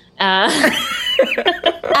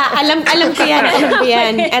 Alam ko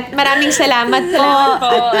yan. At maraming salamat po.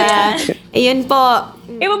 Ayun po.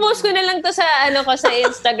 Ipopost ko na lang to sa sa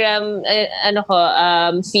Instagram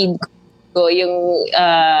feed ko yung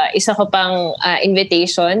isa ko pang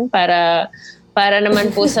invitation para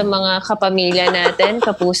naman po sa mga kapamilya natin,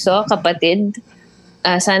 kapuso, kapatid.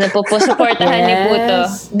 Sana po supportahan niyo po to.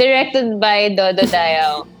 Directed by Dodo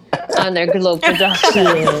Dayaw. Honor Globe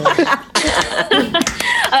Production.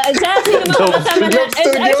 Sino mga kasama na?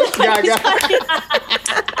 Studios, gaga.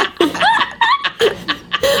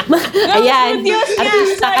 Ayan,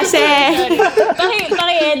 artista kasi.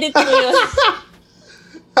 Paki-edit mo yun.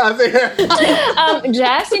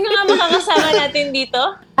 Jazz, sino nga makakasama natin dito?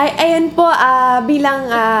 Ayun po,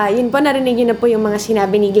 yun po, narinig niyo na po yung mga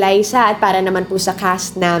sinabi ni Glyza at para naman po sa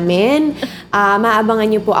cast namin. Maabangan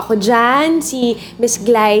niyo po ako dyan, si Miss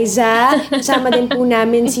Glyza. Kasama din po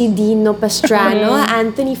namin si Dino Pastrano,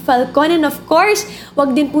 Anthony Falcon, and of course,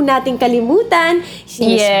 wag din po natin kalimutan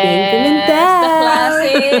si Miss Bing Pimentel. The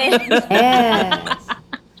classic. Yes.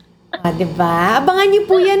 Diba? Abangan niyo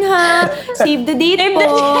po yan, ha? Save the date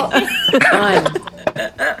po.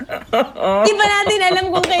 Di ba natin alam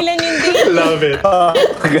kung kailan yung date? Love it.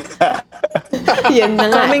 Yan na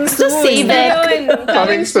nga. Coming soon. Save it.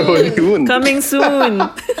 Coming soon.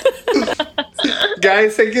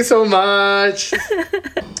 Guys, thank you so much.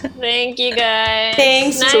 Thank you, guys.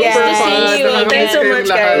 Thanks, Nice super to fun. see you. Thanks so much,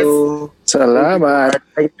 guys. Salamat.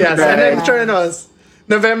 Yeah, sa next Churnos.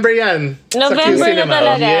 November yan. November sa Q na Cinema.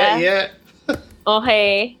 talaga? Yeah.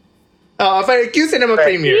 Okay. For Q Cinema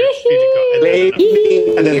premiere.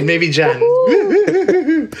 And then maybe Jan.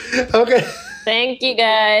 Okay. Thank you,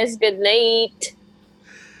 guys. Good night.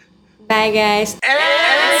 Bye, guys.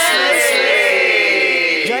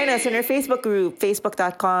 Join us in our Facebook group,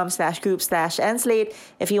 facebook.com/group/Enslate.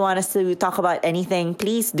 If you want us to talk about anything,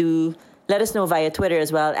 please do. Let us know via Twitter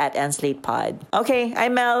as well at EnslatedPod. Okay,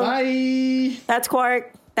 I'm Mel. Bye. That's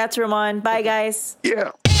Quark. That's Ramon. Bye, guys.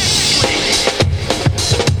 Yeah.